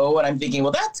 no. And I'm thinking,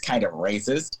 well, that's kind of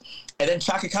racist. And then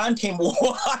Chaka Khan came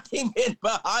walking in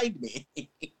behind me.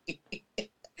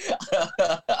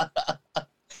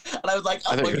 And I was like,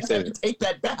 oh, I guess I have to take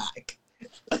that back.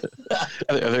 I thought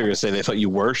they were going to say they thought you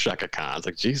were Chaka Khan. It's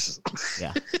like, Jesus.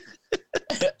 Yeah.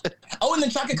 Oh, and then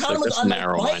Chaka Khan was on my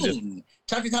plane.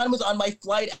 Chaka Khan was on my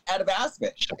flight out of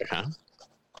Aspen. Chaka Khan?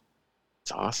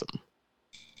 It's awesome.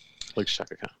 Like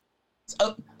Chaka Khan.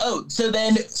 So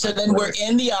then we're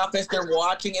in the office, they're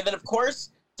watching, and then of course,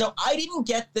 so I didn't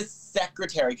get the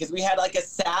secretary, because we had like a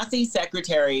sassy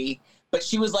secretary, but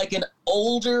she was like an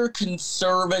older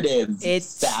conservative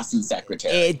sassy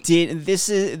secretary.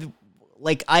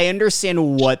 like, I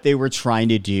understand what they were trying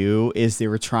to do is they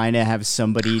were trying to have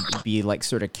somebody be like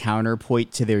sort of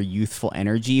counterpoint to their youthful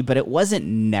energy, but it wasn't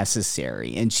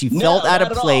necessary. And she felt out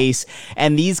of place.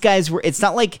 And these guys were, it's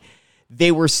not like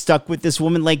they were stuck with this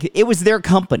woman. Like, it was their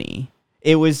company.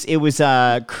 It was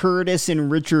Curtis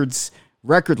and Richard's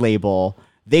record label.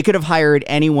 They could have hired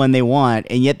anyone they want.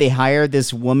 And yet they hired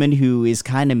this woman who is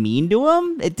kind of mean to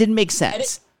them. It didn't make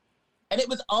sense. And it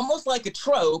was almost like a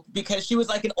trope because she was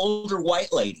like an older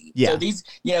white lady. Yeah. So these,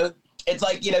 it's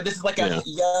like, this is like a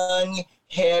young,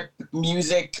 hip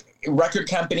music record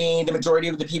company. The majority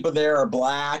of the people there are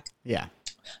Black. Yeah.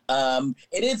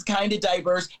 It is kind of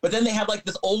diverse, but then they have like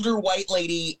this older white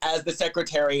lady as the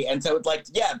secretary. And so it's like,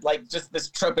 just this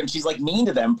trope. And she's like mean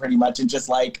to them pretty much. And just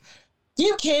like,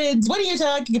 you kids, what are you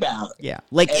talking about? Yeah.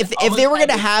 Like if they were going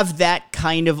to have that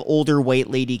kind of older white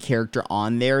lady character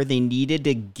on there, they needed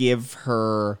to give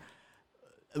her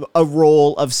a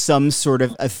role of some sort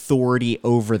of authority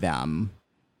over them.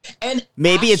 And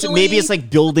maybe it's like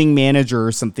building manager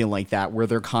or something like that where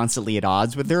they're constantly at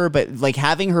odds with her, but like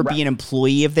having her be an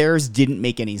employee of theirs didn't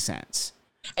make any sense.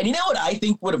 And you know what I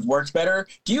think would have worked better?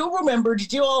 Do you remember,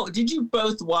 did you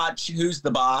both watch Who's the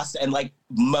Boss? And like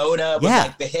Mona was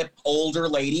like the hip older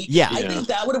lady? Yeah. I think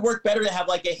that would have worked better to have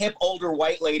like a hip older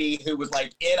white lady who was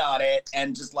like in on it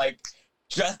and just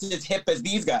as hip as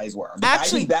these guys were.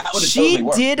 Actually, that would have she totally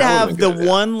worked. did have the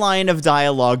one line of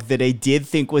dialogue that I did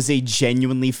think was a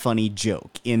genuinely funny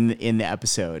joke in the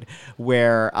episode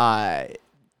where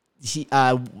he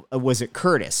was it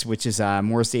Curtis, which is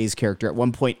Morris Day's character, at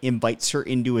one point invites her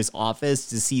into his office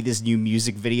to see this new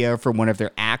music video for one of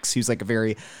their acts, who's like a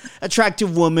very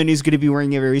attractive woman who's going to be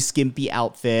wearing a very skimpy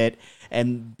outfit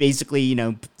and basically,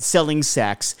 selling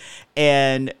sex.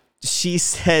 And she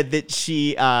said that she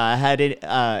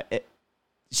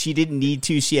she didn't need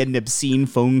to. She had an obscene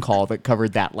phone call that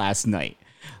covered that last night.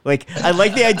 Like, I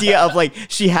like the idea of like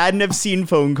she had an obscene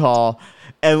phone call.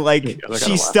 And like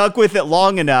she stuck with it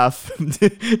long enough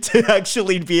to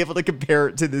actually be able to compare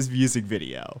it to this music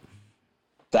video.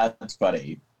 That's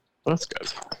funny. That's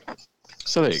good.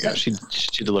 So there you go. She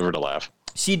delivered a laugh.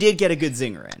 She did get a good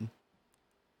zinger in.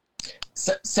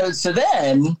 So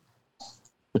then,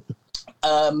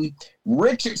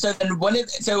 Richard.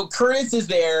 So Curtis is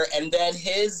there, and then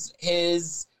his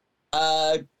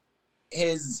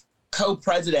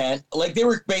co-president, like they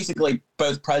were basically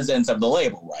both presidents of the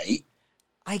label, right?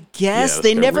 I guess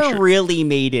they never really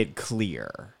made it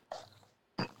clear.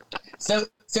 So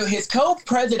his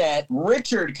co-president,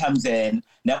 Richard, comes in.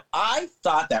 Now, I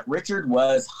thought that Richard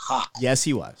was hot. Yes,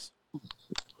 he was.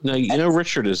 No,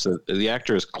 Richard is the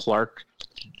actor is Clark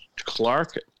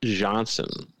Johnson.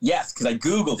 Yes, because I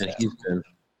Googled him.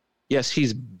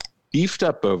 He's beefed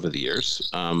up over the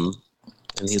years. And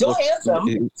he Still handsome.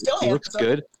 He looks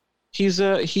good. He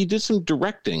did some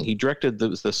directing. He directed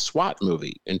the SWAT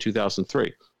movie in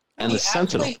 2003 and the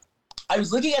Sentinel. I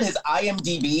was looking at his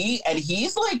IMDb, and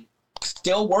he's like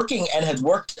still working and has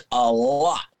worked a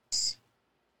lot.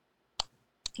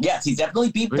 Yes, he's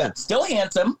definitely beefed up. Still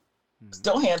handsome,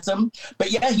 but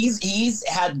yeah, he's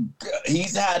had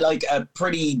like a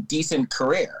pretty decent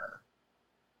career.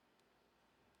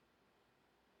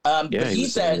 But he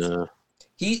says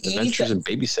Adventures in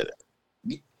Babysitting.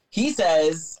 He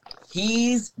says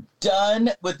he's done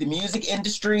with the music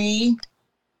industry.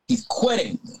 He's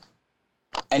quitting.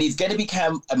 And he's going to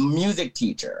become a music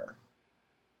teacher.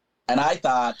 And I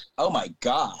thought, oh my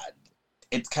God,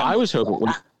 it's coming. I was hoping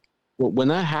when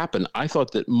that happened, I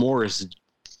thought that Morris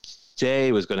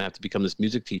Day was going to have to become this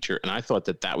music teacher. And I thought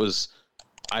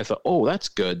oh, that's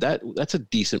good. That's a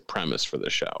decent premise for the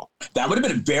show. That would have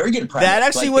been a very good premise. That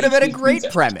actually would have been a great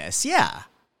premise. Yeah.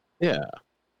 Yeah.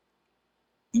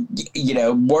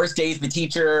 Morris Day's the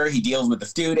teacher. He deals with the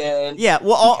student. Yeah,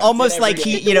 well, almost like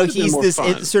he's this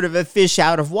sort of a fish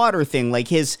out of water thing. Like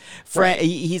his friend,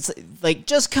 he's like,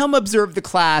 just come observe the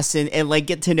class and like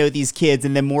get to know these kids.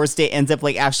 And then Morris Day ends up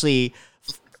like actually,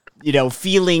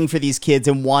 feeling for these kids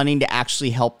and wanting to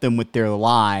actually help them with their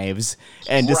lives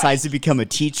and decides to become a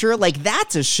teacher. Like,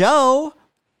 that's a show.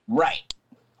 Right.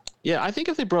 Yeah, I think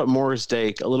if they brought Morris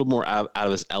Day a little more out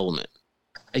of his element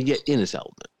and get in his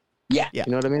element. Yeah. You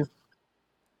know what I mean?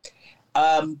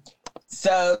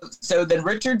 So then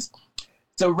Richard's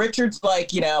like,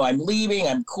 I'm leaving,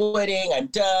 I'm quitting, I'm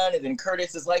done. And then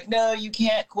Curtis is like, no, you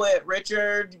can't quit,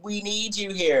 Richard. We need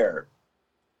you here.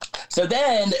 So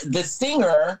then the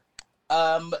singer,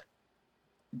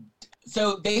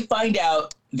 so they find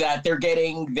out that they're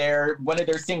getting one of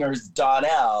their singers,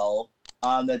 Donnell,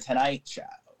 on the Tonight Show.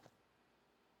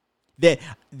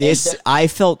 I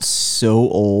felt so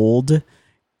old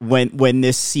when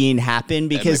this scene happened,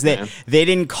 because they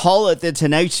didn't call it the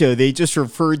Tonight Show. They just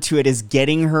referred to it as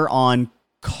getting her on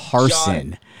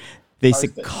Carson. They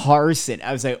said Carson.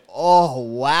 I was like, oh,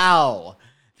 wow.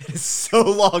 That is so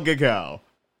long ago.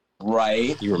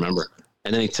 Right. You remember.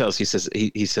 And then he says,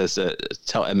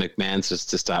 tell Ed McMahon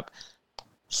to stop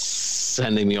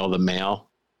sending me all the mail.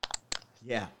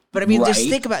 Yeah. But I mean, just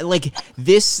think about it. Like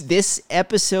this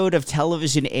episode of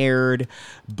television aired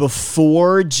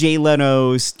before Jay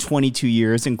Leno's 22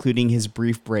 years, including his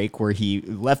brief break where he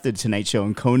left the Tonight Show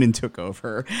and Conan took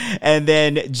over. And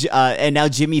then, and now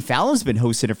Jimmy Fallon's been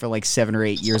hosting it for like 7 or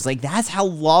 8 years. Like that's how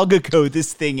long ago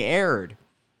this thing aired.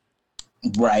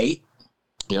 Right.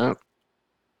 Yeah.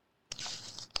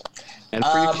 And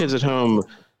for you kids at home,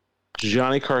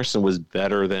 Johnny Carson was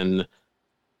better than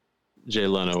Jay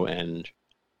Leno and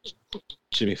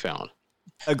Jimmy Fallon.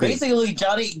 Agreed. Basically,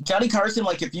 Johnny Carson,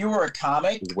 like if you were a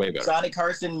comic, way better. Johnny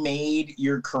Carson made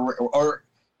your career, or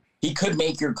he could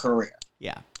make your career.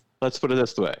 Yeah. Let's put it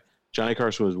this way. Johnny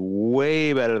Carson was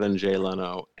way better than Jay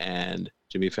Leno and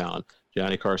Jimmy Fallon.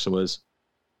 Johnny Carson was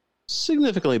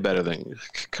significantly better than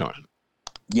Conan.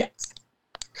 Yes.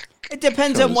 It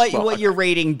depends on what you're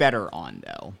rating better on,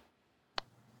 though.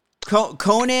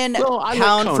 Conan,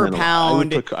 pound for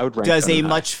pound, does a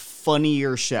much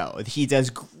funnier show. He does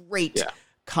great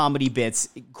comedy bits.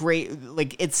 Great,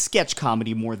 like it's sketch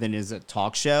comedy more than is a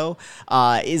talk show.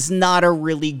 Is not a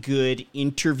really good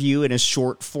interview in a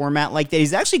short format like that.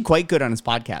 He's actually quite good on his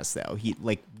podcast, though. He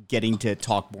like getting to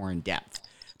talk more in depth,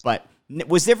 but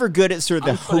was never good at sort of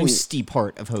the hosty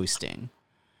part of hosting.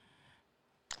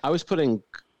 I was putting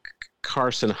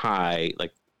Carson high,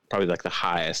 like probably like the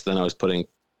highest. Then I was putting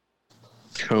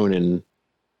Conan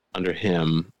under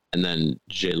him, and then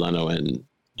Jay Leno and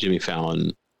Jimmy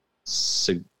Fallon.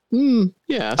 In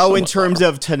terms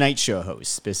of Tonight Show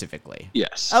hosts specifically.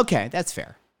 Yes. Okay, that's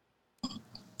fair.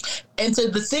 And so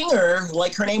the singer,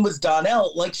 like her name was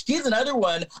Donnell, like she's another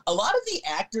one. A lot of the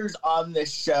actors on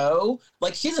this show,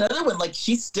 like she's another one, like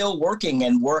she's still working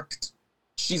and worked.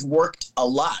 She's worked a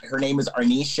lot. Her name is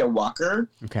Arnisha Walker.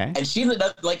 Okay. And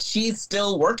she's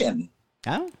still working.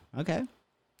 Oh, okay.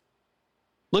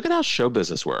 Look at how show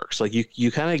business works. Like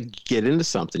you kind of get into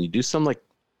something, you do some like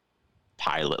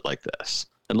pilot like this,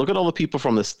 and look at all the people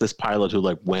from this pilot who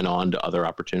like went on to other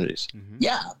opportunities. Mm-hmm.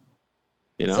 Yeah.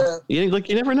 You know,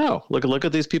 you never know. Look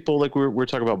at these people. Like we're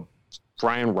talking about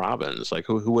Brian Robbins. Like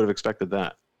who would have expected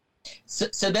that?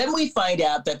 So then we find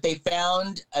out that they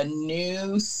found a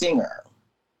new singer,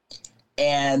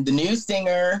 and the new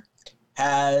singer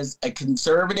has a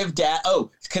conservative dad.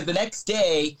 Oh, because the next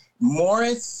day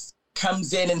Morris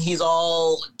comes in and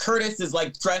Curtis is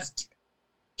like dressed.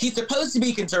 He's supposed to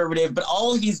be conservative, but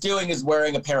all he's doing is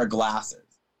wearing a pair of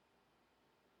glasses.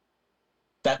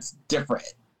 That's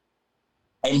different.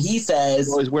 And he says...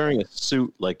 Well, he's wearing a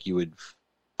suit like you would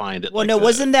find it. Well, no,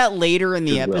 wasn't that later in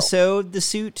the episode, the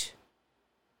suit?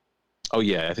 Oh,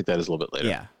 yeah, I think that is a little bit later.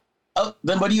 Yeah. Oh,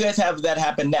 then what do you guys have that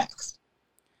happen next?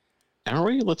 Are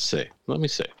we? Let's see. Let me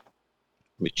see.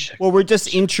 Let me check. Well, we're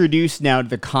just introduced now to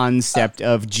the concept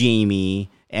of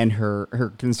Jamie and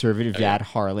her conservative dad,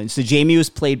 Harlan. So Jamie was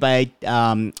played by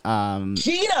Gina,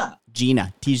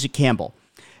 Tisha Campbell.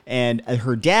 And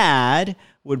her dad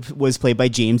was played by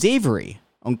James Avery,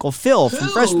 Uncle Phil from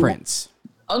Fresh Prince.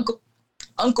 Uncle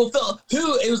Phil,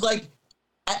 who it was like,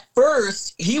 at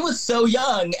first, he was so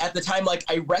young at the time, like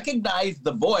I recognized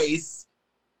the voice.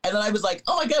 And then I was like,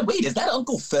 oh my God, wait, is that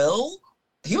Uncle Phil?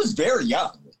 He was very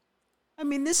young. I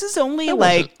mean, this is only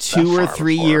like 2 or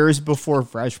 3 years before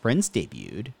Fresh Prince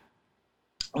debuted.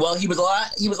 Well, he was a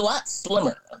lot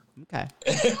slimmer. Okay.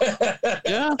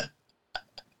 Yeah.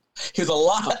 He was a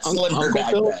lot slimmer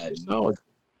back then. No.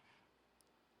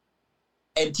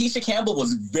 And Tisha Campbell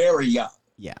was very young.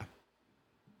 Yeah.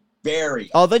 Very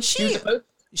young. Although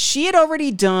she had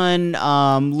already done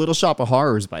Little Shop of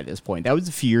Horrors by this point. That was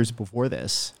a few years before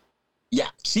this. Yeah,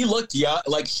 she looked young.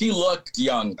 Like, she looked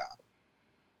young, though.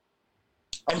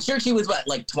 I'm sure she was,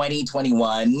 like 20,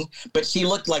 21, but she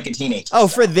looked like a teenager. Oh,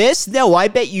 for this? No, I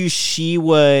bet you she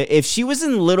was... If she was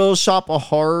in Little Shop of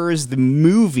Horrors, the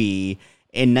movie,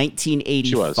 in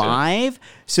 1985,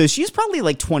 so she's probably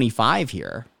like 25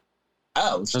 here.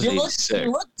 Oh, she looked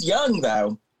young,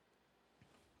 though.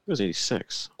 It was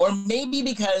 86. Or maybe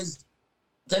because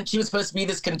then she was supposed to be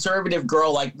this conservative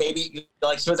girl, like maybe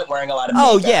like she wasn't wearing a lot of makeup.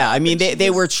 Oh, yeah. I mean, they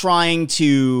were trying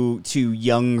to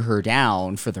young her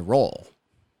down for the role.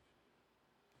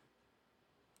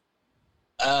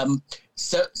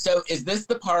 So is this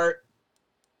the part?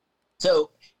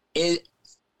 So they've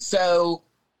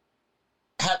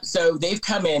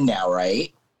come in now,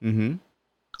 right? Mm-hmm.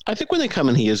 I think when they come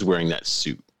in, he is wearing that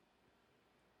suit.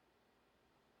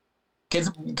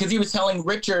 because he was telling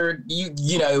Richard,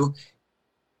 you know,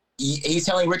 he's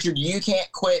telling Richard, you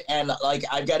can't quit, and like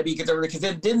I've got to be conservative.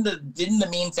 Because didn't the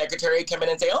mean secretary come in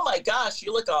and say, "Oh my gosh,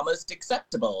 you look almost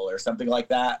acceptable" or something like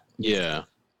that? Yeah.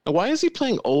 Why is he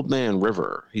playing Old Man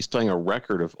River? He's playing a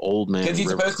record of Old Man River. Because he's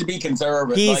supposed to be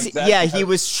conservative. He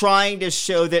was trying to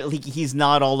show that he's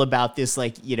not all about this,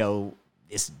 like, you know,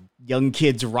 this young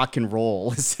kid's rock and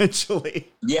roll,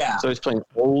 essentially. Yeah. So he's playing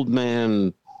Old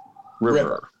Man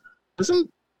River.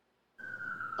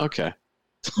 Okay.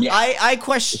 Yeah. I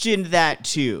questioned that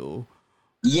too.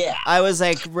 Yeah. I was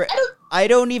like, I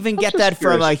don't even get that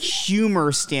curious. from a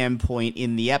humor standpoint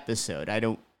in the episode. I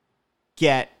don't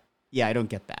get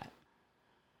that.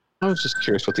 I was just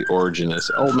curious what the origin is.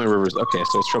 Old Man River's okay,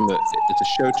 so it's a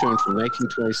show tune from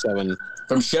 1927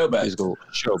 From Showboat. musical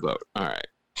Showboat. All right.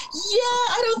 Yeah,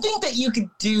 I don't think that you could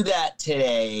do that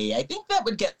today. I think that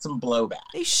would get some blowback.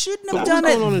 They shouldn't But have what's done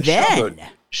going on it in then.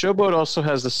 Showboat also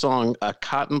has the song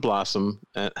Cotton Blossom.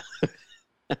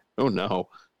 Oh no.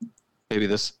 Maybe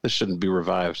this shouldn't be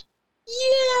revived. Yeah,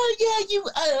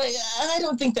 I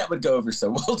don't think that would go over so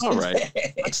well today. All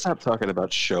right. Let's stop talking about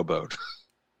Showboat.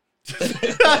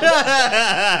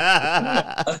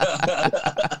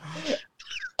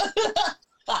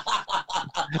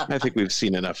 I think we've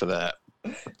seen enough of that.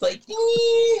 It's like,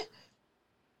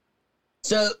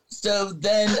 so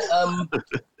then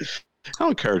How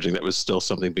encouraging that was still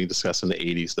something being discussed in the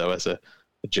 80s, though, as a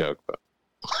joke.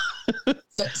 But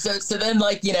so then,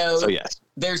 like, you know, so yes,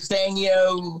 they're saying, you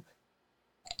know,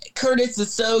 Curtis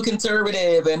is so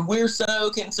conservative and we're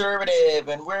so conservative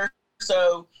and we're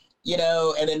so, you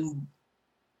know, and then,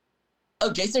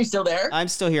 oh, Jason, are you still there? I'm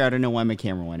still here. I don't know why my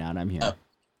camera went out. I'm here. Oh.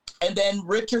 And then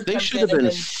Richard they comes should in have been.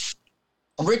 and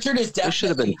then Richard is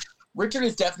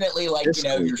definitely like, you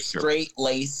know, your Disclosure.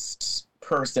 straight-laced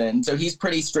person. So he's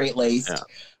pretty straight-laced. Yeah.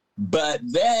 But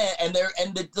then, and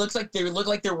it looks like they look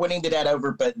like they're winning the dad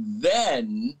over. But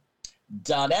then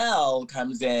Donnell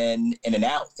comes in an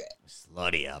outfit.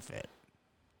 Slutty outfit.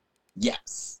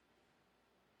 Yes.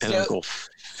 And Uncle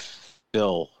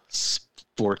Phil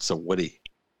sports a Woody.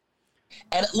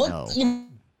 And it looked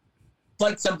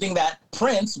like something that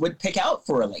Prince would pick out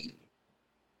for a lady.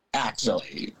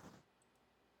 Actually,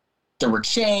 there were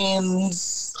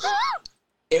chains.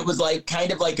 It was like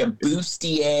kind of like a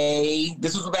bustier.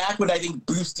 This was back when I think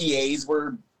bustiers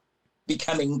were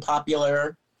becoming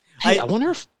popular. Hey, I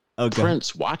wonder if Okay.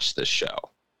 Prince watched this show.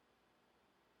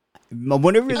 I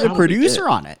wonder if he was a probably producer did.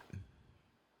 on it.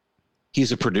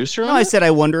 He's a producer No, on I it? said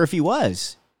I wonder if he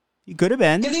was. He could have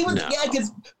been. Because he was, No.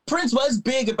 because Prince was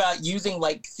big about using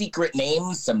like secret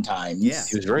names sometimes. Yeah.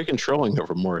 He was very controlling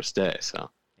over Morris Day, so.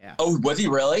 Oh, was he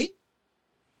really?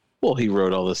 Well, he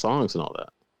wrote all the songs and all that.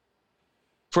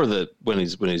 For when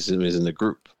he's in the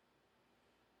group.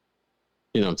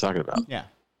 You know what I'm talking about. Yeah.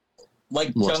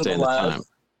 Like Morris Day Jungle and the Love. Time.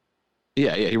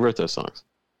 Yeah, he wrote those songs.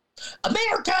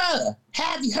 America,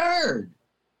 have you heard?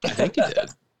 I think he did.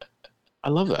 I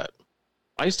love that.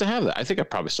 I used to have that. I think I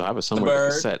probably still have it somewhere.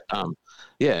 Bird. Cassette.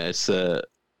 Yeah, it's the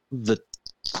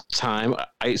time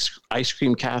ice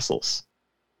cream castles.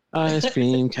 Ice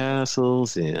cream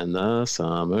castles in the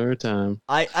summertime.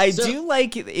 I do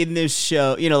like in this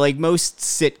show, you know, like most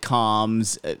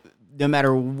sitcoms, no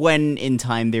matter when in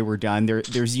time they were done,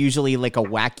 there's usually like a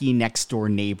wacky next door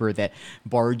neighbor that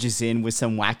barges in with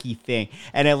some wacky thing.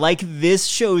 And I like this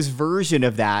show's version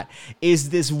of that is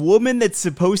this woman that's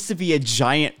supposed to be a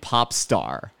giant pop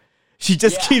star. She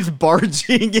just keeps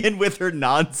barging in with her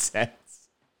nonsense.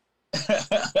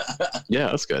 Yeah,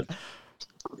 that's good.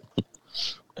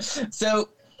 So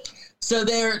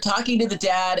they're talking to the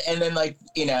dad, and then like,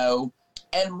 you know,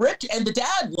 and the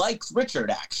dad likes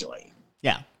Richard actually.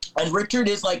 Yeah. And Richard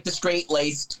is like the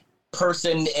straight-laced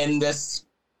person in this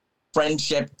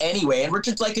friendship anyway. And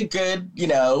Richard's like a good, you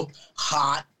know,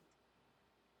 hot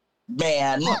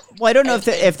man. Well, I don't know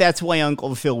if that's why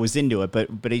Uncle Phil was into it,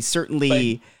 but he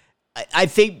certainly... I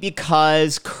think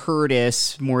because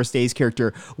Curtis, Morris Day's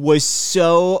character, was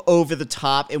so over the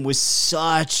top and was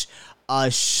such a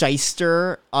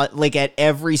shyster, like at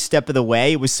every step of the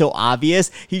way, it was so obvious.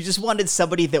 He just wanted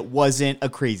somebody that wasn't a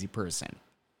crazy person.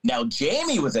 Now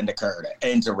Jamie was into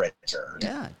Richard.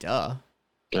 Yeah, duh.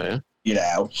 Yeah. You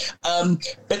know,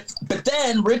 but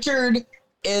then Richard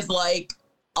is like,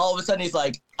 all of a sudden he's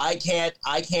like, I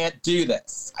can't do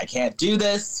this. I can't do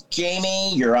this,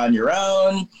 Jamie. You're on your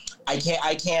own. I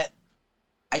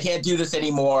can't do this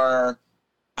anymore.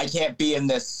 I can't be in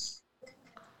this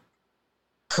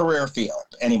career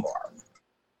field anymore.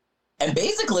 And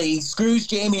basically screws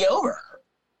Jamie over.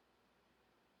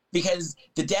 Because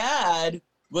the dad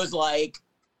was like,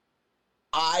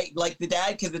 I like the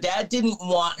dad, because the dad didn't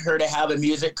want her to have a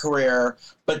music career,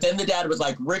 but then the dad was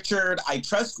like, Richard, I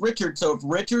trust Richard, so if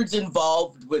Richard's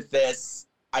involved with this,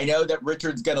 I know that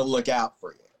Richard's gonna look out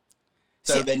for you.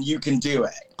 So then you can do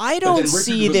it. I don't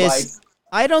see this.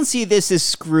 I don't see this as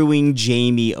screwing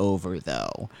Jamie over,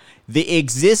 though. The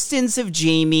existence of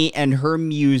Jamie and her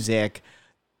music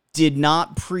did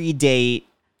not predate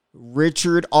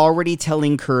Richard already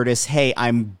telling Curtis, hey,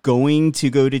 I'm going to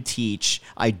go to teach.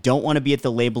 I don't want to be at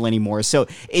the label anymore. So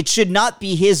it should not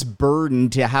be his burden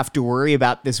to have to worry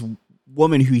about this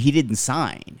woman who he didn't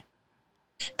sign.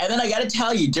 And then I got to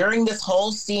tell you, during this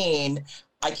whole scene,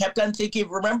 I kept on thinking,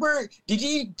 remember, did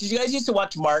you guys used to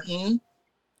watch Martin?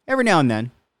 Every now and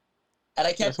then. And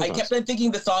I kept on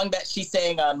thinking the song that she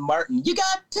sang on Martin, you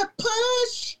got to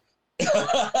push. It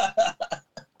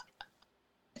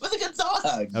was a good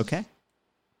song. Okay.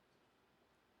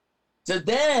 So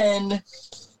then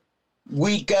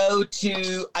we go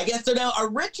to, I guess, so now are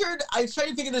Richard, I was trying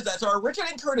to figure this out. So are Richard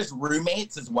and Curtis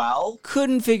roommates as well?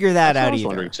 Couldn't figure that out I was either.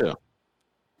 wondering too.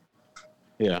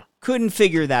 Yeah. Couldn't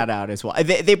figure that out as well.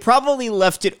 They probably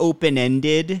left it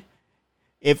open-ended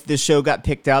if the show got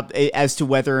picked up as to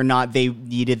whether or not they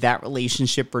needed that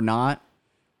relationship or not.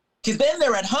 Because then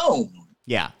they're at home.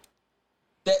 Yeah.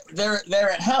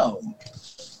 They're at home.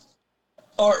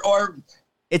 Or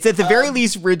it's at the very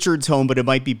least Richard's home, but it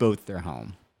might be both their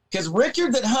home. Because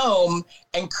Richard's at home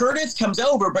and Curtis comes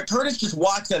over, but Curtis just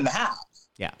walks in the house.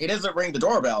 Yeah. He doesn't ring the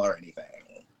doorbell or anything.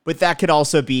 But that could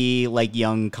also be like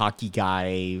young, cocky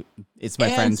guy, it's my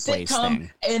friend's place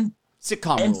thing. And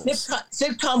sitcom rules.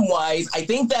 Sitcom-wise, I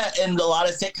think that in a lot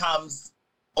of sitcoms,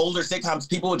 older sitcoms,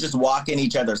 people would just walk in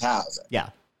each other's houses. Yeah.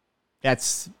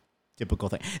 That's typical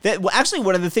thing. Actually,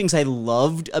 one of the things I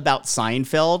loved about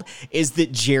Seinfeld is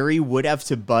that Jerry would have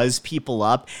to buzz people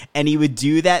up, and he would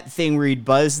do that thing where he'd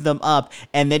buzz them up,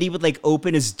 and then he would like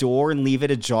open his door and leave it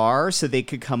ajar so they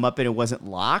could come up and it wasn't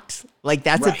locked. Like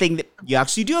that's a thing that you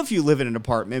actually do if you live in an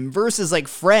apartment versus like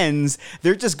Friends.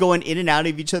 They're just going in and out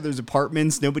of each other's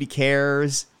apartments. Nobody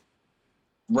cares.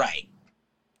 Right.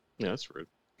 Yeah, that's rude.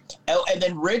 Oh, and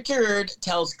then Richard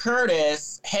tells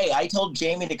Curtis, hey, I told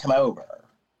Jamie to come over.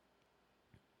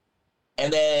 And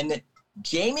then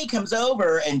Jamie comes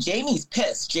over and Jamie's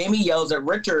pissed. Jamie yells at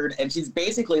Richard and she's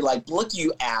basically like, look,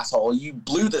 you asshole, you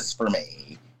blew this for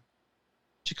me.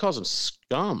 She calls him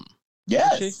scum.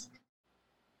 Yes.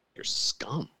 You're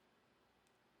scum.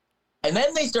 And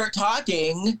then they start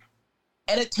talking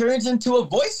and it turns into a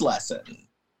voice lesson.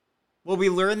 Well, we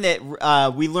learn that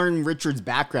Richard's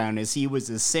background is he was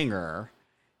a singer.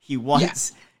 He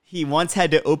once had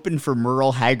to open for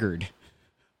Merle Haggard.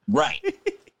 Right.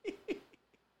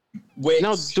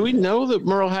 Now, do we know that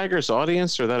Merle Haggard's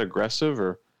audience are that aggressive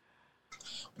or?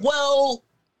 Well,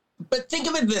 but think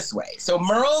of it this way. So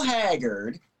Merle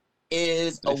Haggard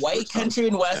is a white country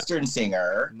and western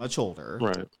singer. Much older.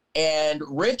 Right. And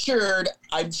Richard,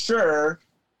 I'm sure,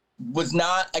 was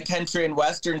not a country and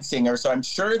western singer. So I'm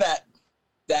sure that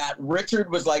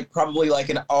Richard was like probably like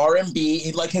an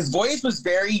R&B. Like his voice was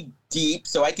very deep.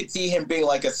 So I could see him being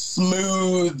like a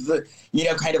smooth,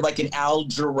 kind of like an Al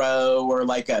Jarreau or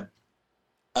like a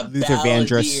Luther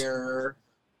Vandross.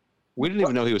 We didn't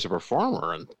even know he was a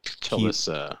performer until this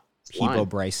Peebo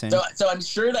Bryson. So I'm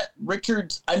sure that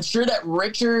Richard's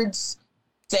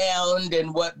sound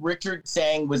and what Richard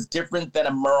sang was different than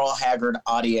a Merle Haggard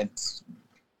audience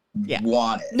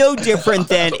wanted. No different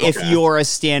than if you're a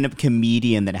stand-up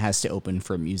comedian that has to open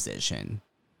for a musician.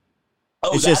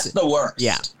 Oh, that's the worst.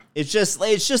 Yeah. It's just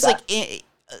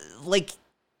like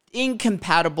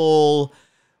incompatible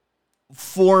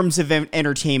forms of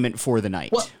entertainment for the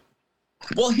night.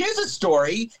 Well, here's a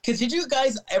story. Because did you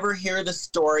guys ever hear the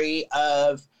story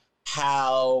of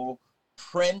how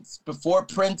before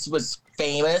Prince was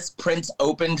famous, Prince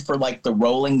opened for like the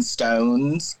Rolling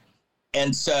Stones,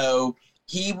 and so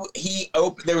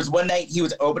there was one night he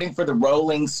was opening for the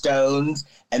Rolling Stones,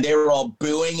 and they were all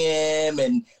booing him,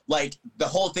 and like the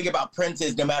whole thing about Prince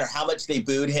is no matter how much they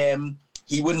booed him,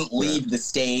 he wouldn't leave the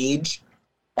stage.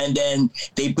 And then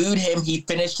they booed him. He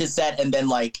finished his set. And then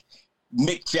like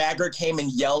Mick Jagger came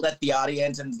and yelled at the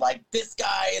audience and was like, this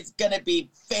guy is going to be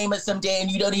famous someday.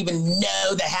 And you don't even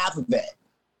know the half of it.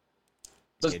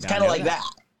 So it's kind of like that.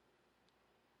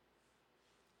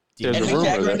 And Mick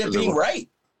Jagger ended up being right.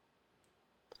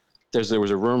 There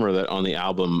was a rumor that on the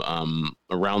album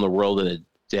Around the World in a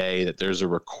Day that there's a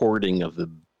recording of the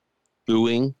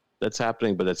booing that's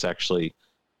happening, but it's actually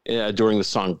during the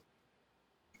song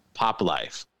Pop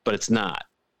Life, but it's not.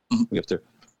 We have to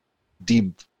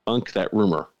debunk that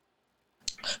rumor.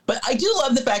 But I do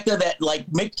love the fact though that like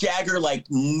Mick Jagger like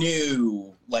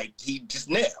knew, like he just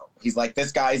knew. He's like,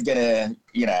 this guy's gonna,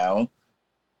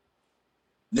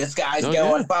 this guy's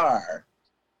going far.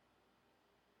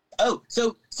 Oh,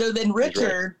 so then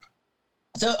Richard,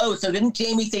 so didn't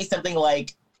Jamie say something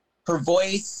like her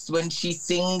voice when she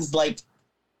sings, like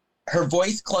her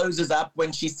voice closes up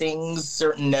when she sings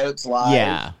certain notes live?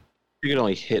 Yeah. You could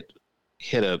only hit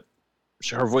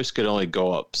her voice could only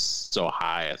go up so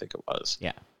high, I think it was.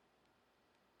 Yeah.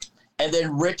 And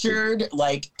then Richard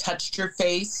like touched her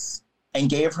face and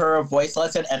gave her a voice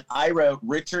lesson, and I wrote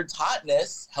Richard's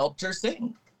hotness helped her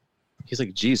sing. He's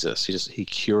like Jesus. He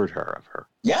cured her of her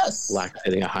lack of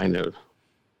hitting a high note.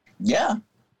 Yeah.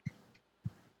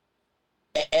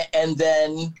 And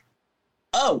then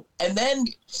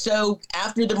so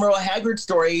after the Merle Haggard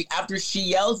story, after she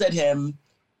yells at him,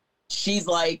 she's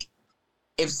like,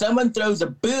 if someone throws a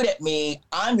boot at me,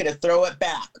 I'm going to throw it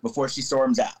back before she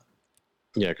storms out.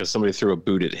 Yeah, because somebody threw a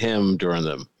boot at him during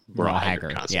the Merle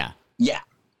Haggard concert. Yeah. Yeah.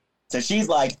 So she's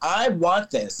like, I want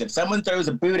this. If someone throws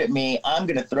a boot at me, I'm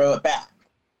going to throw it back.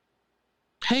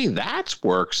 Hey, that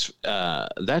works.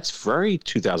 That's very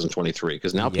 2023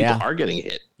 because now people are getting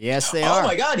hit. Yes, they are. Oh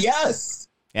my God, yes.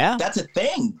 Yeah. That's a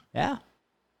thing. Yeah.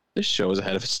 This show is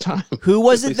ahead of its time. Who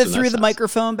was it that threw the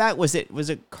microphone back? Was it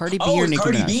Cardi B or Nicki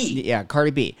Cardi Minaj? B. Yeah,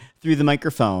 Cardi B threw the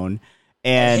microphone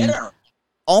and hit her.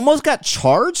 almost got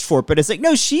charged for it, but it's like,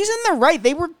 no, she's in the right.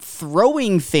 They were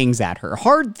throwing things at her,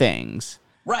 hard things.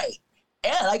 Right.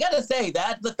 And I gotta say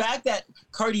that the fact that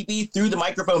Cardi B threw the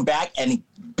microphone back and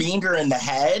beamed her in the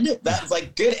head, that's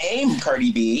like good aim,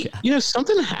 Cardi B.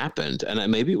 Something happened,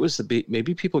 and maybe it was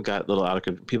maybe people got a little out of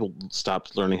control. People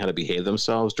stopped learning how to behave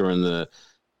themselves during the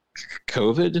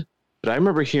COVID. But I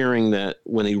remember hearing that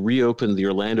when they reopened the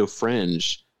Orlando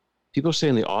Fringe, people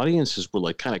saying the audiences were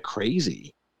like kind of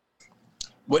crazy.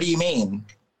 What do you mean?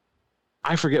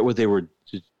 I forget what they were.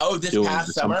 This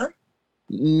past summer?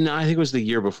 No, I think it was the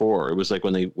year before. It was like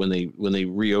when they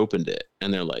reopened it,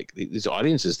 and they're like these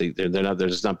audiences, they're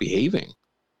just not behaving.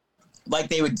 Like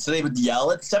they would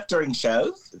yell at stuff during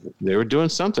shows. They were doing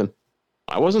something.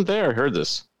 I wasn't there. I heard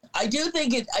this. I do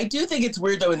think it's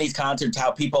weird though in these concerts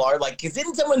how people are like, because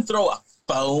didn't someone throw a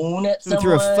phone at someone?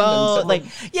 Threw a phone,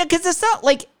 because it's not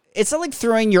like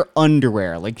throwing your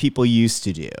underwear like people used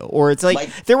to do. Or it's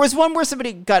like there was one where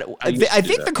somebody got, I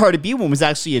think the Cardi B one was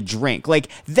actually a drink. Like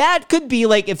that could be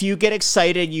like if you get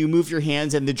excited, you move your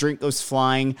hands and the drink goes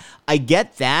flying. I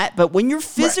get that. But when you're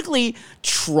physically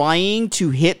trying to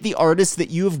hit the artist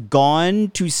that you have gone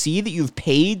to see, that you've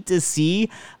paid to see,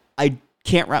 I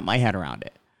can't wrap my head around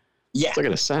it. Yeah. It's like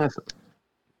an assassin.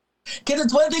 Because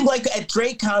it's one thing, like at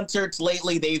Drake concerts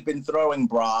lately, they've been throwing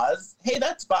bras. Hey,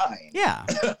 that's fine. Yeah.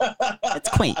 That's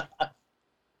quaint.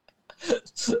 Yeah,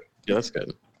 that's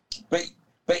good. But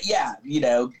yeah,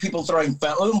 people throwing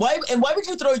phone. Why would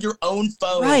you throw your own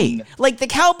phone? Right. Like the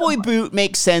cowboy boot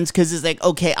makes sense because it's like,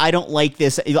 okay, I don't like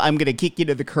this. I'm going to kick you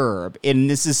to the curb. And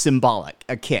this is symbolic,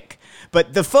 a kick.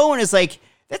 But the phone is like,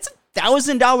 that's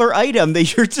 $1,000 item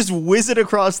that you're just whizzing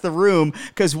across the room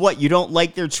because you don't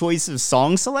like their choice of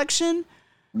song selection?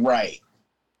 Right.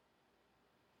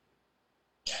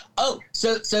 Oh,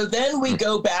 so then we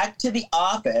go back to the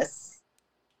office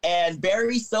and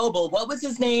Barry Sobel, what was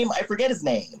his name? I forget his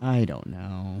name. I don't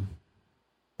know.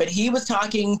 But he was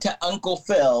talking to Uncle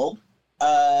Phil.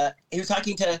 He was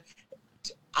talking to,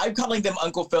 I'm calling them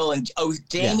Uncle Phil and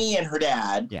Jamie and her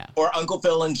dad. Yeah. Or Uncle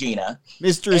Phil and Gina.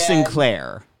 Mr.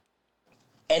 Sinclair.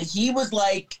 And he was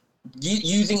like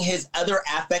using his other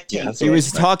affectation. He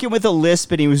was talking with a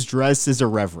lisp and he was dressed as a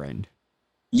reverend.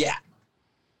 Yeah.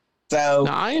 So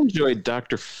now, I enjoyed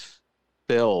Dr.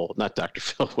 Phil, not Dr.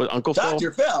 Phil, Uncle Phil.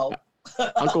 Dr. Phil.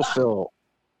 Uncle Phil.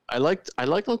 I liked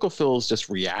Uncle Phil's just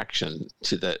reaction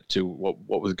to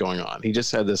what was going on. He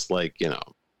just had this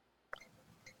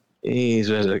he's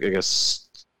like a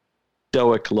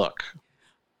stoic look.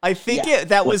 I think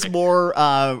that was more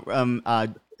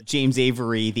James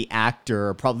Avery, the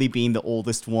actor, probably being the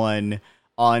oldest one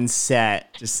on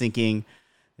set, just thinking,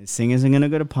 this thing isn't going to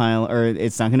go to pilot, or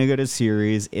it's not going to go to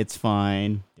series. It's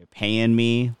fine. They're paying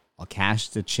me. I'll cash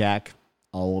the check.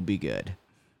 All will be good.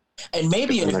 And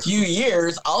maybe in a few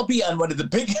years, I'll be on one of the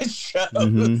biggest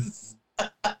shows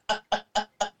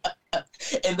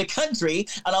in the country,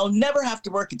 and I'll never have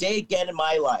to work a day again in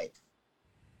my life.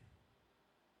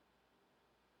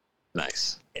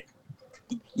 Nice.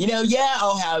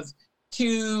 I'll have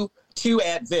two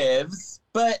Aunt Vivs,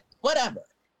 but whatever.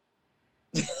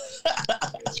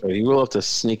 That's right. You will have to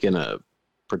sneak in a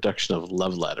production of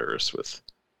Love Letters with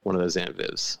one of those Aunt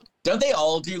Vivs. Don't they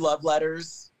all do love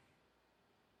letters?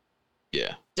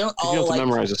 Yeah. Don't You all have to like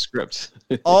memorize a script.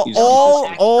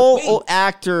 all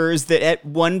actors that at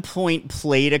one point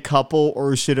played a couple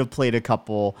or should have played a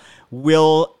couple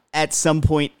will at some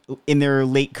point in their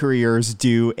late careers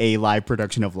do a live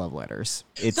production of Love Letters.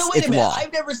 So wait a minute, law.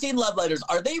 I've never seen Love Letters.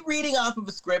 Are they reading off of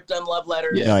a script on Love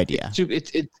Letters? Yeah. No idea.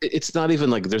 It's not even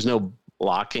like there's no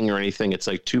blocking or anything. It's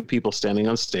like two people standing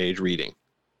on stage reading.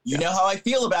 You know how I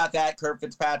feel about that, Kurt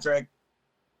Fitzpatrick.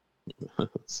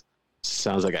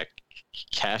 Sounds like a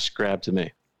cash grab to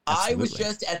me. I was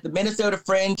just at the Minnesota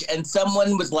Fringe and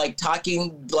someone was like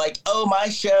talking like, oh, my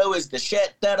show is the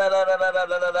shit, da da da da da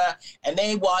da da da. And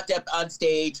they walked up on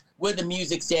stage with a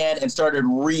music stand and started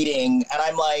reading. And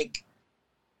I'm like,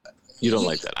 You don't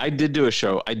like that. I did do a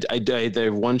show. I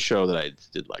have one show that I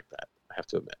did like that. I have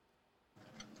to admit.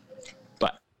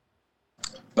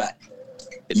 But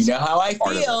you know how I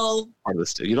part feel. Part of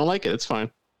this, you don't like it. It's fine.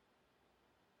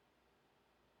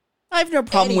 I have no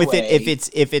problem with it Anyway.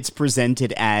 if it's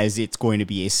presented as it's going to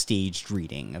be a staged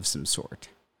reading of some sort.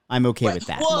 I'm okay Right. with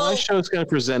that. Well, My show's kind of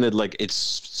presented like it's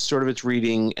sort of its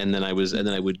reading, and then I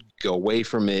would go away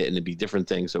from it, and it'd be different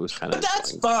things. So it was kind but of.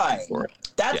 that's fine.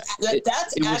 That's It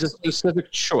was a actually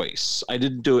specific choice. I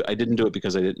didn't do it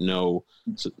because I didn't know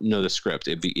the script.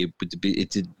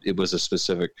 It was a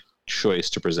specific choice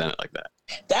to present it like that.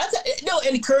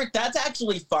 and Kurt, that's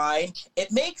actually fine.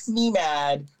 It makes me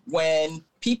mad when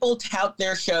people tout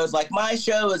their shows like my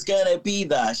show is gonna be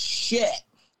the shit,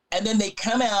 and then they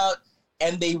come out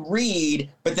and they read,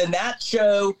 but then that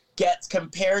show gets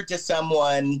compared to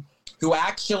someone who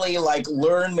actually like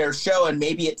learned their show, and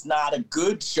maybe it's not a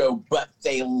good show, but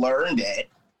they learned it.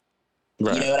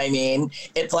 Right. You know what I mean?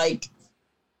 It's like,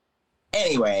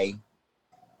 anyway,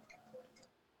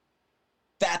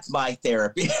 that's my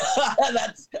therapy.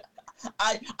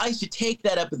 I should take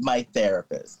that up with my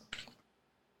therapist.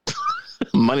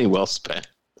 Money well spent.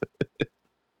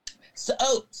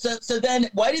 So then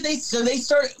why do they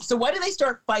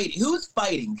start fighting? Who's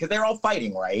fighting? Because they're all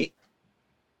fighting, right?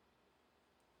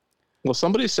 Well,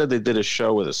 somebody said they did a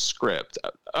show with a script.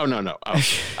 Oh no.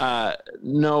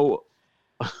 No.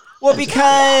 Well,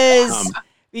 because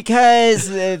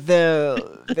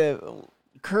the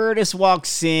Curtis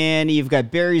walks in, you've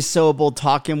got Barry Sobel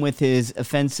talking with his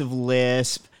offensive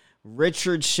lisp.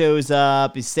 Richard shows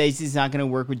up. He says he's not going to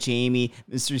work with Jamie.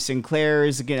 Mr. Sinclair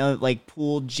is going to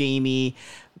pull Jamie,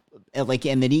 and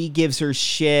then he gives her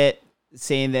shit,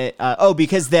 saying that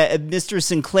because Mr.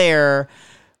 Sinclair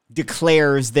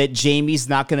declares that Jamie's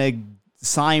not going to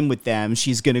sign with them.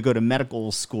 She's going to go to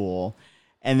medical school,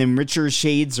 and then Richard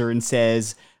shades her and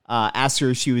says, asks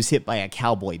her if she was hit by a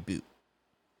cowboy boot.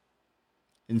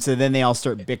 And so then they all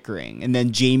start bickering, and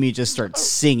then Jamie just starts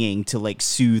singing to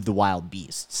soothe the wild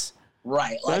beasts.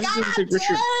 Right. Like, I I'm just think telling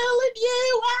Richard-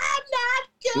 you,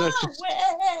 I'm not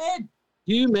going.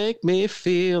 You make me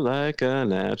feel like a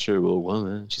natural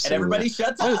woman. She's And singing everybody that.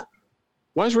 shuts up.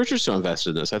 Why is Richard so invested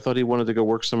in this? I thought he wanted to go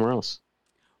work somewhere else.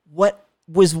 What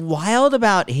was wild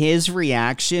about his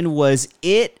reaction was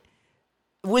it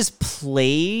was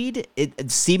played,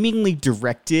 it seemingly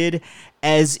directed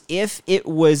as if it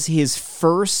was his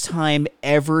first time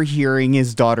ever hearing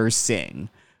his daughter sing.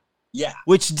 Yeah.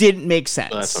 Which didn't make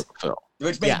sense. Well, that's Uncle Phil.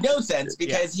 Which made no sense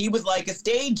because he was like a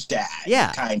stage dad.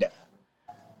 Yeah. Kind of.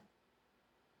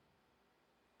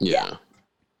 Yeah.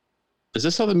 Is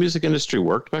this how the music industry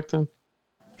worked back then?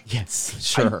 Yes,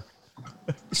 sure.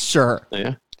 Sure.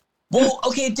 Yeah. Well,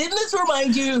 okay, didn't this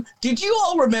remind you? Did you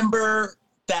all remember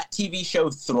that TV show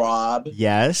Throb?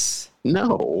 Yes.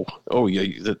 No. Oh,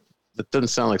 yeah. That doesn't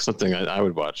sound like something I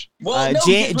would watch. Well, no,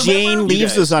 Jane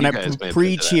Leaves was on you it guys may have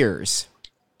pre-Cheers.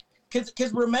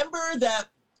 Because remember that,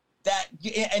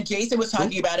 and Jason was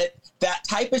talking about it, that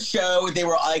type of show, they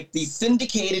were like these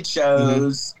syndicated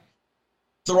shows.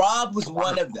 Throb was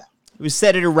one of them. It was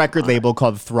set at a record label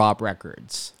called Throb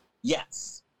Records.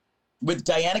 Yes. With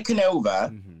Diana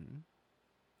Canova.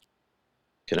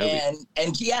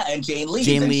 And Jane Leaves.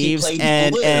 Jane Leaves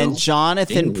and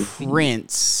Jonathan Jane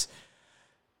Prince.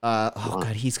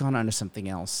 God, he's gone on to something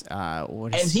else.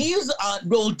 And he's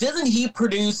didn't he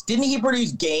produce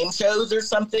game shows or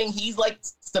something? He's like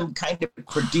some kind of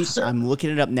producer. I'm looking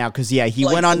it up now because he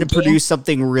went on to produce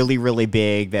something really, really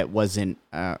big that wasn't.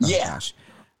 Gosh.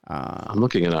 I'm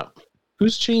looking it up.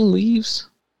 Who's Jane Leaves?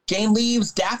 Jane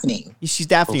Leaves, Daphne. She's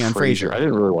Daphne on Frasier. I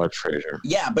didn't really watch Frasier.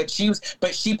 Yeah, but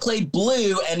she played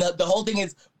Blue, and the whole thing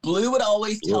is Blue would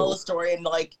always tell a story and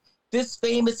like this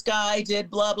famous guy did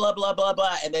blah blah blah blah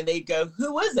blah, and then they'd go,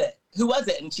 "Who was it? Who was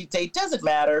it?" And she'd say, "Doesn't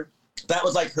matter." That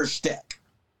was like her shtick.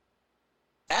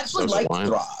 Actually, like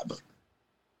Throb.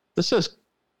 This says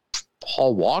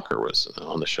Paul Walker was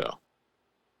on the show.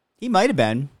 He might have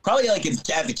been. Probably like as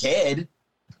a kid.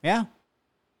 Yeah.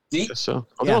 See? So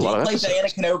Yeah. a lot of He played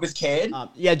episodes. Diana Canova's kid.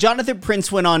 Yeah, Jonathan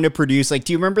Prince went on to produce, like,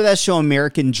 do you remember that show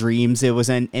American Dreams? It was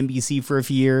on NBC for a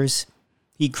few years.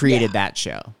 He created that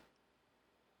show.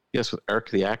 Yes, with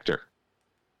Eric the actor.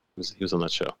 He was on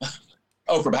that show.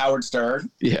 Oh, from Howard Stern.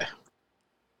 Yeah.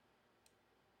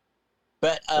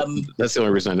 But That's the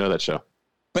only reason I know that show.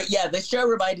 But yeah, the show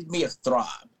reminded me of Throb.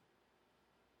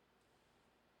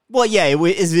 Well, yeah, it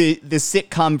is the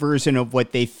sitcom version of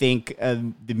what they think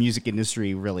the music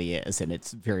industry really is, and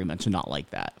it's very much not like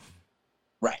that.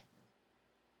 Right.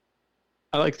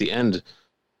 I like the end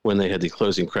when they had the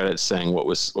closing credits saying what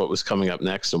was coming up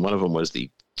next, and one of them was the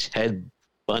Ted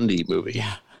Bundy movie.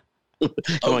 Yeah.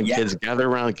 Come on, kids, gather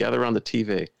around the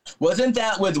TV. Wasn't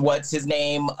that with what's his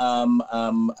name?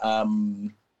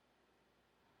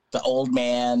 The old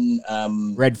man.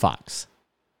 Red Fox.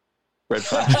 Red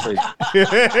Fox played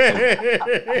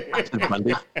Ted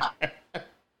Bundy.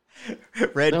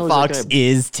 Red No, it was Fox that guy-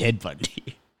 is Ted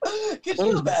Bundy. Could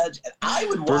you imagine? I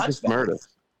would watch Burgess that. Meredith.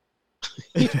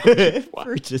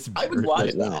 Burgess I would Meredith. watch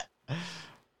Right now.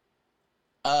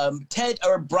 that. Ted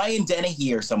or Brian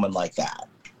Dennehy or someone like that.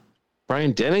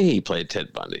 Brian Dennehy played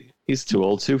Ted Bundy. He's too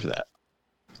old too for that.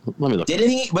 Let me look. Didn't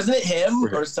he? Wasn't it him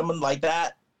Right. or someone like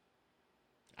that?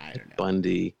 I don't know.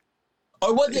 Bundy.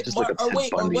 Or was Yeah, it? just like a Or Ted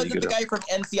wait, or Bundy, was you it the could guy from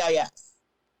NCIS?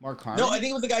 Mark Harmon? No, I think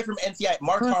it was the guy from NCIS.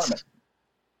 Mark What? Harmon.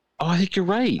 Oh, I think you're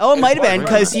right. Oh, it might have been, Mark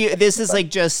because Harmon. this is like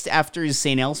just after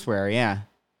St. Elsewhere, yeah.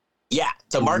 Yeah.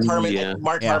 So Mark Harmon. Yeah.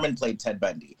 Mark Yeah. Harmon played Ted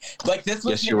Bundy. Like this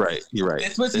was. Yes, you're right. You're right.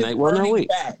 This was The his night- well, no, burning wait.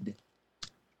 bed.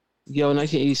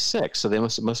 1986. So they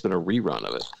must have been a rerun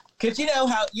of it. Because you know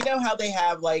how they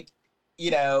have like,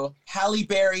 Halle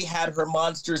Berry had her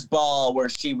Monsters Ball where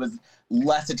she was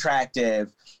less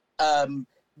attractive.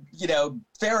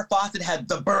 Farrah Fawcett had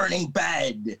The Burning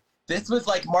Bed. This was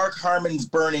like Mark Harmon's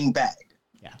Burning Bed.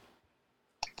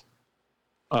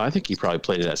 Oh, I think he probably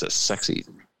played it as a sexy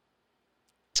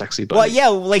Bundy. Well, yeah,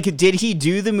 like, did he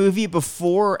do the movie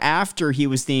before or after he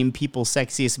was named People's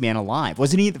Sexiest Man Alive?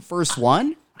 Wasn't he the first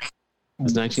one? It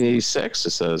was 1986. It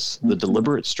says The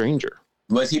Deliberate Stranger.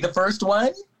 Was he the first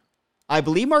one? I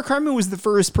believe Mark Harmon was the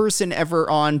first person ever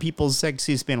on People's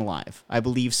Sexiest Man Alive. I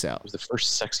believe so. He was the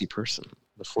first sexy person.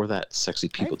 Before that, sexy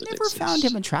people I've didn't never exist. found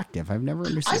him attractive. I've never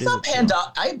understood I his saw appeal.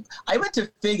 Pandora. I went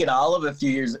to Fig and Olive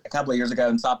a couple of years ago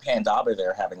and saw Pandora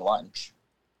there having lunch.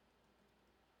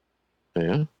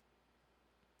 Yeah.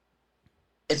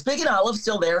 Is Fig and Olive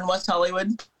still there in West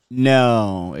Hollywood?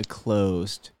 No, it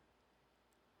closed.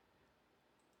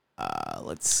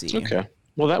 Let's see. Okay.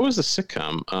 Well, that was a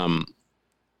sitcom.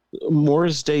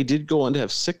 Morris Day did go on to have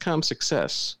sitcom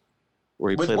success,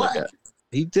 where he With played what? like a.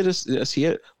 He did a. Yes, he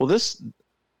had. Well, this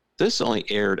only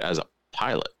aired as a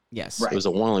pilot. Yes. Right. It was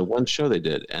only one show they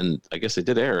did, and I guess they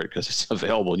did air it because it's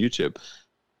available on YouTube.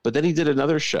 But then he did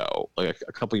another show like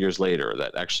a couple years later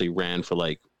that actually ran for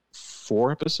like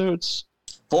 4 episodes.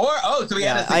 4? Oh, so he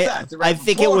had a success. I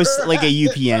think it was like a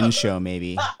UPN show,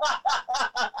 maybe.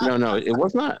 No, it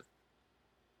was not.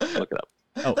 Look it up.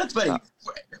 Oh, That's funny.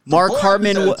 Mark 4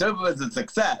 Harmon episodes, it was a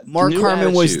success. Mark New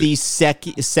Harmon was attitude.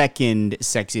 the second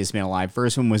sexiest man alive.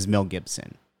 First one was Mel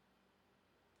Gibson.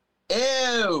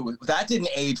 Ew, that didn't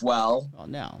age well. Oh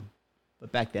no,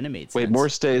 but back then it made sense. Wait,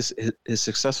 Morris Day's his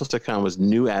successful sitcom was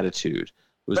New Attitude. It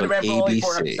was But it on ran for only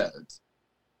 4 ABC. episodes.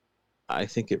 I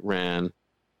think it ran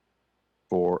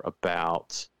for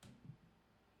about.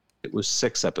 It was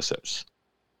 6 episodes,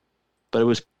 but it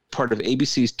was part of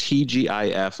ABC's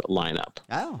TGIF lineup.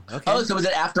 Oh, okay. Oh, so was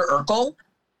it after Urkel?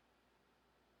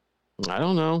 I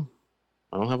don't know.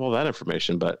 I don't have all that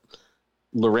information, but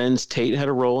Lorenz Tate had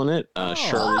a role in it.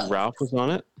 Shirley Ralph was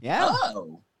on it. yeah.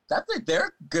 Oh, that's like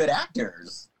they're good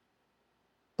actors.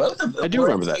 Both of them. I do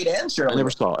remember Tate that. And Shirley. I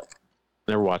never saw it.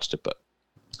 Never watched it, but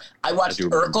I watched do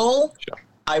remember Urkel. the show.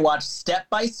 I watched Step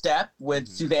by Step with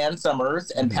Suzanne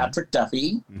Summers and Patrick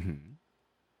Duffy, Mm-hmm.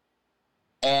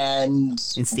 and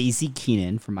And Stacey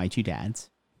Keenan from My Two Dads.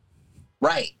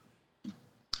 right.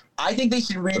 I think they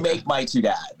should remake My Two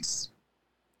Dads.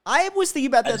 I was thinking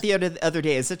about that the other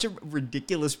day. It's such a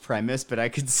ridiculous premise, but I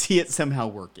could see it somehow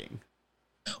working.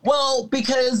 Well,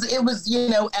 because it was,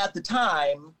 at the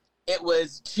time, it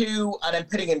was 2, and I'm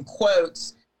putting in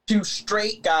quotes, 2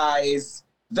 straight guys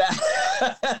that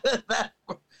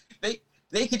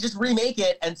they could just remake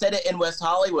it and set it in West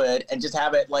Hollywood and just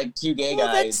have it like 2 gay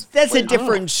guys. That's a with-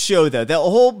 different show, though.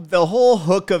 The whole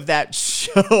hook of that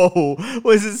show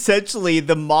was essentially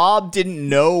the mom didn't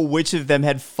know which of them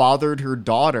had fathered her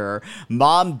daughter.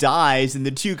 Mom dies, and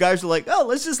the 2 guys are like, "Oh,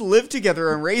 let's just live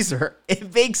together and raise her."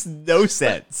 It makes no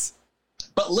sense.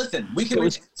 But listen, we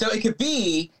could so it could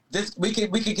be we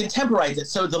could contemporize it.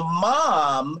 So the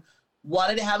mom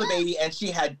wanted to have a baby, and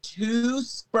she had 2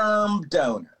 sperm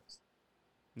donors.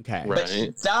 Okay. Right. But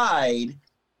she died,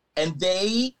 and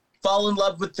they fall in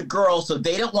love with the girl, so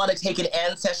they don't want to take an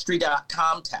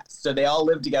Ancestry.com test. So they all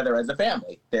live together as a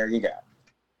family. There you go.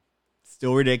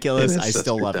 Still ridiculous. I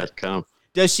still love it. Ancestry.com.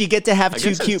 Does she get to have I 2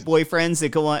 guess cute boyfriends that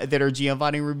go on that are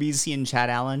Giovanni Ribisi and Chad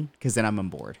Allen? Because then I'm on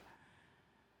board.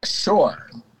 Sure.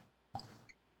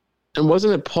 And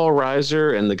wasn't it Paul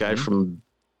Reiser and the guy from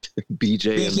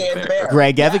BJ and the Bear?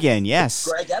 Greg Evigan, yes.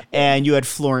 Greg Evigan. And you had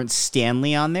Florence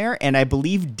Stanley on there, and I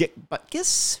believe Dick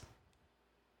Butkus.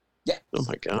 Yeah. Oh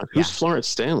my God. Who's Florence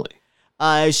Stanley?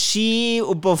 She,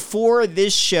 before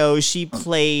this show, she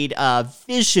played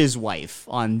Fish's wife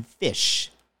on Fish.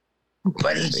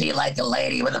 But is she like a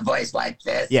lady with a voice like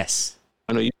this? Yes.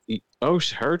 I know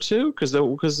her too?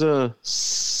 Because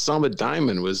Selma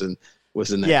Diamond was in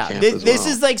that Yeah, camp this as well.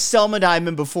 is like Selma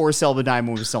Diamond before Selma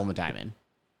Diamond was Selma Diamond.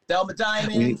 Selma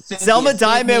Diamond. Selma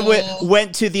Diamond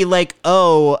went to the like,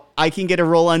 oh, I can get a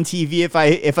role on TV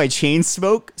if I chain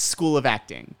smoke. School of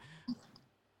Acting.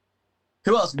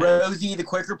 Who else? Rosie, the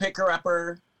Quaker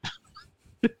Picker-Upper.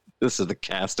 This is the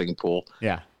casting pool.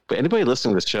 Yeah. But anybody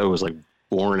listening to this show was like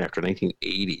born after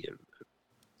 1980.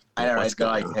 I know, right?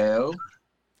 Like who?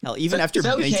 Hell, even So- after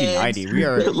so 1990, kids- we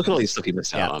are. Look at all these stuff you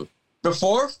missed out on.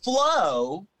 Before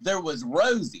Flo, there was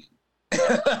Rosie.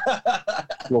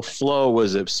 Well, Flo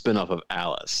was a spinoff of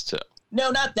Alice too. No,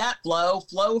 not that Flo.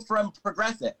 Flo from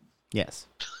Progressive. Yes.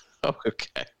 Oh,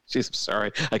 okay. Jeez, I'm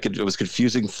sorry. It was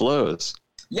confusing flows.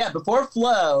 Yeah, before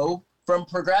Flo from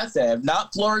Progressive,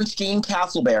 not Florence Jean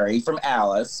Castleberry from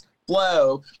Alice.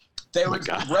 Flo, there Oh my was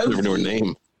God, I never knew her Rosie,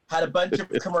 name. had a bunch of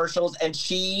commercials, and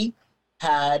she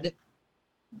had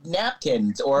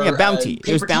napkins or Yeah, Bounty. It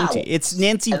was paper Bounty. towels. It's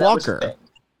Nancy And that was the Walker. thing.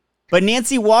 But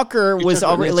Nancy Walker was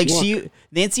talking about already Nancy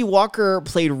Nancy Walker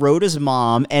played Rhoda's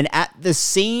mom, and at the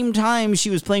same time she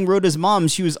was playing Rhoda's mom,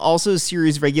 she was also a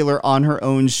series regular on her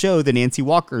own show, The Nancy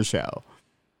Walker Show.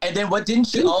 And then what, didn't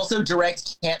she also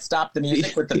direct Can't Stop the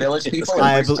Music with the Village People?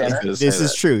 I and Bruce believe- Jenner? This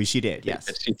is true. She did. Yes.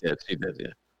 She did. Yeah.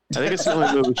 I think it's the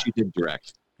only movie she did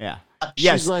direct. Yeah. She's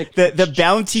Yes. like The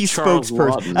Bounty Charles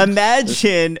spokesperson.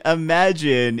 Laughton.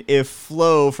 Imagine if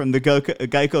Flo from the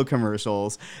Geico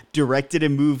commercials directed a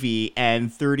movie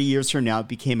and 30 years from now it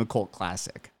became a cult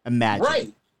classic. Imagine.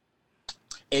 Right.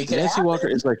 It could Nancy happen. Walker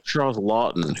is like Charles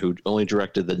Laughton, who only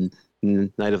directed The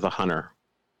Night of the Hunter.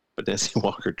 But Nancy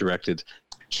Walker directed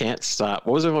Can't Stop.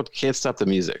 What was it called? Can't Stop the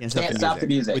Music. Can't Stop the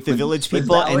Music. With the Village with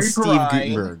People and Valerie Steve Perrine,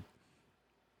 Gutenberg.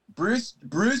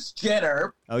 Bruce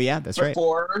Jenner. Oh, yeah, that's right.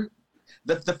 Before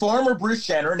the former Bruce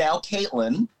Jenner, now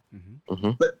Caitlyn.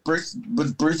 Mm-hmm. But Bruce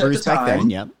was Bruce at Bruce the back time. then,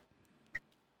 yep.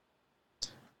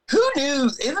 Who knew?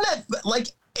 Isn't that like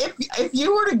if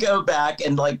you were to go back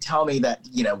and like tell me that,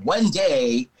 you know, one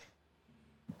day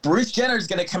Bruce Jenner's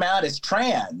going to come out as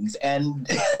trans and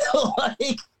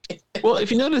like. Well, if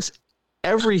you notice,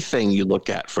 everything you look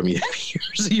at from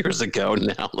years ago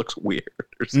now looks weird.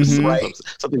 There's Mhm. Right.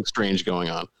 something strange going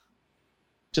on.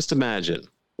 Just imagine.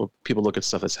 Well, people look at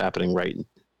stuff that's happening right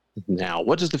now.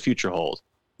 What does the future hold?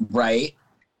 Right.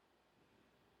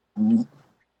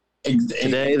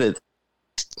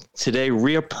 Today,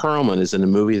 Rhea Perlman is in a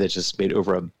movie that just made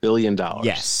over $1 billion.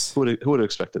 Yes. Who would have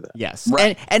expected that? Yes.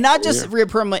 Right. And not just Yeah. Rhea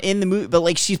Perlman in the movie, but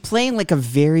like she's playing like a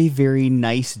very, very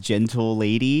nice, gentle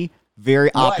lady.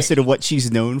 Very opposite of what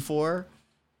she's known for.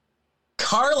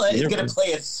 Carla is Yeah. going to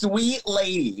play a sweet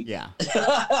lady. Yeah.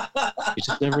 You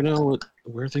just never know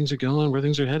where things are going, where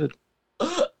things are headed.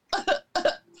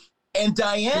 And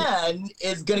Diane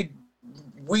is going to,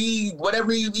 we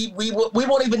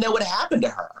won't even know what happened to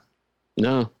her.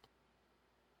 No.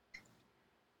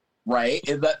 Right?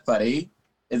 Is that funny?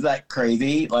 Is that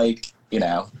crazy? Like, you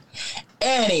know.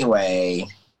 Anyway,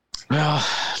 Well,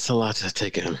 it's a lot to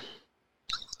take in.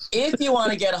 if you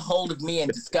want to get a hold of me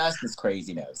and discuss this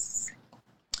craziness,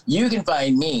 you can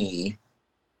find me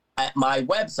at my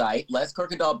website,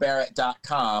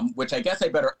 leskirkendallbarrett.com, which I guess I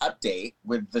better update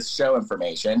with the show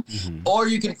information. Or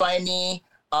you can find me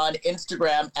on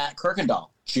Instagram at Kirkendall.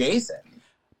 Jason.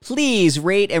 Please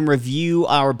rate and review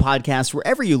our podcast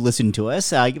wherever you listen to us.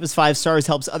 Give us 5 stars,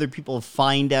 helps other people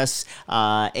find us.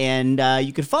 And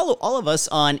you can follow all of us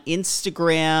on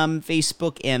Instagram,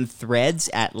 Facebook, and Threads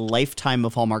at Lifetime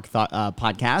of Hallmark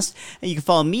Podcast. And you can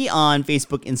follow me on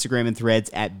Facebook, Instagram, and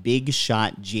Threads at Big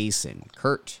Shot Jason.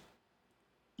 Kurt.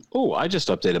 Oh, I just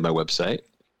updated my website,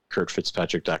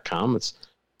 kurtfitzpatrick.com. It's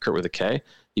Kurt with a K.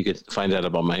 You can find out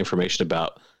about my information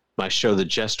about my show, The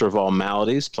Jester of All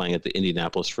Maladies, playing at the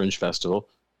Indianapolis Fringe Festival,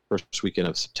 first weekend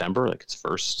of September, like it's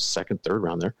first, second, third,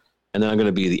 around there. And then I'm going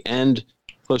to be the end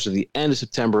closer to the end of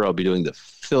September, I'll be doing the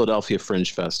Philadelphia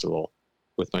Fringe Festival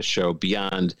with my show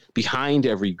Behind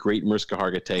Every Great Mariska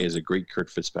Hargitay is a Great Kurt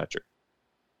Fitzpatrick.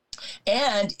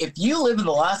 And if you live in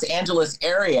the Los Angeles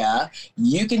area,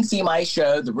 you can see my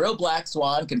show, The Real Black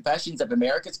Swan, Confessions of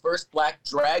America's First Black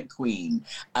Drag Queen,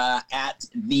 at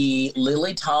the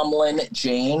Lily Tomlin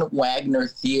Jane Wagner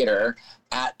Theater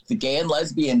at the Gay and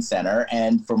Lesbian Center.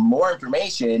 And for more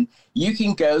information, you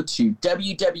can go to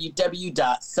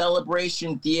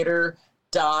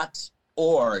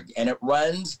www.celebrationtheater.org. And it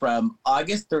runs from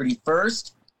August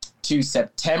 31st to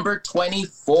September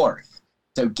 24th.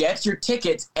 So get your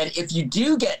tickets, and if you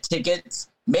do get tickets,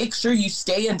 make sure you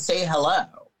stay and say hello.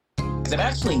 Because I'm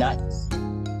actually nice.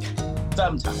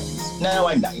 Sometimes. No,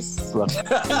 I'm nice. Well,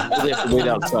 they have to wait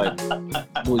outside.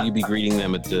 Will you be greeting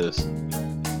them at the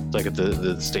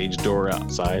stage door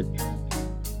outside?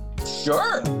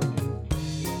 Sure.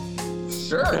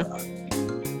 Sure.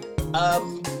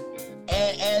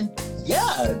 And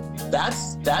yeah,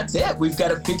 that's it. We've got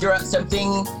to figure out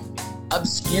something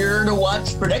obscure to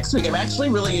watch for next week. I'm actually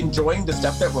really enjoying the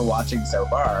stuff that we're watching so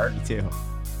far. Me too.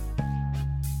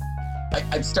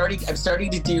 I'm starting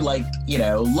to do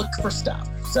look for stuff.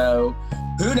 So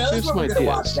who knows what we're going to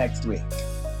watch next week?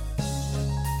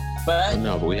 But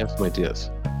no, but we have some ideas.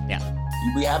 Yeah,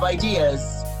 we have ideas,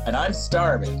 and I'm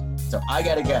starving, so I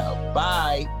gotta go.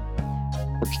 Bye.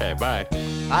 Okay, bye.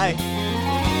 Bye.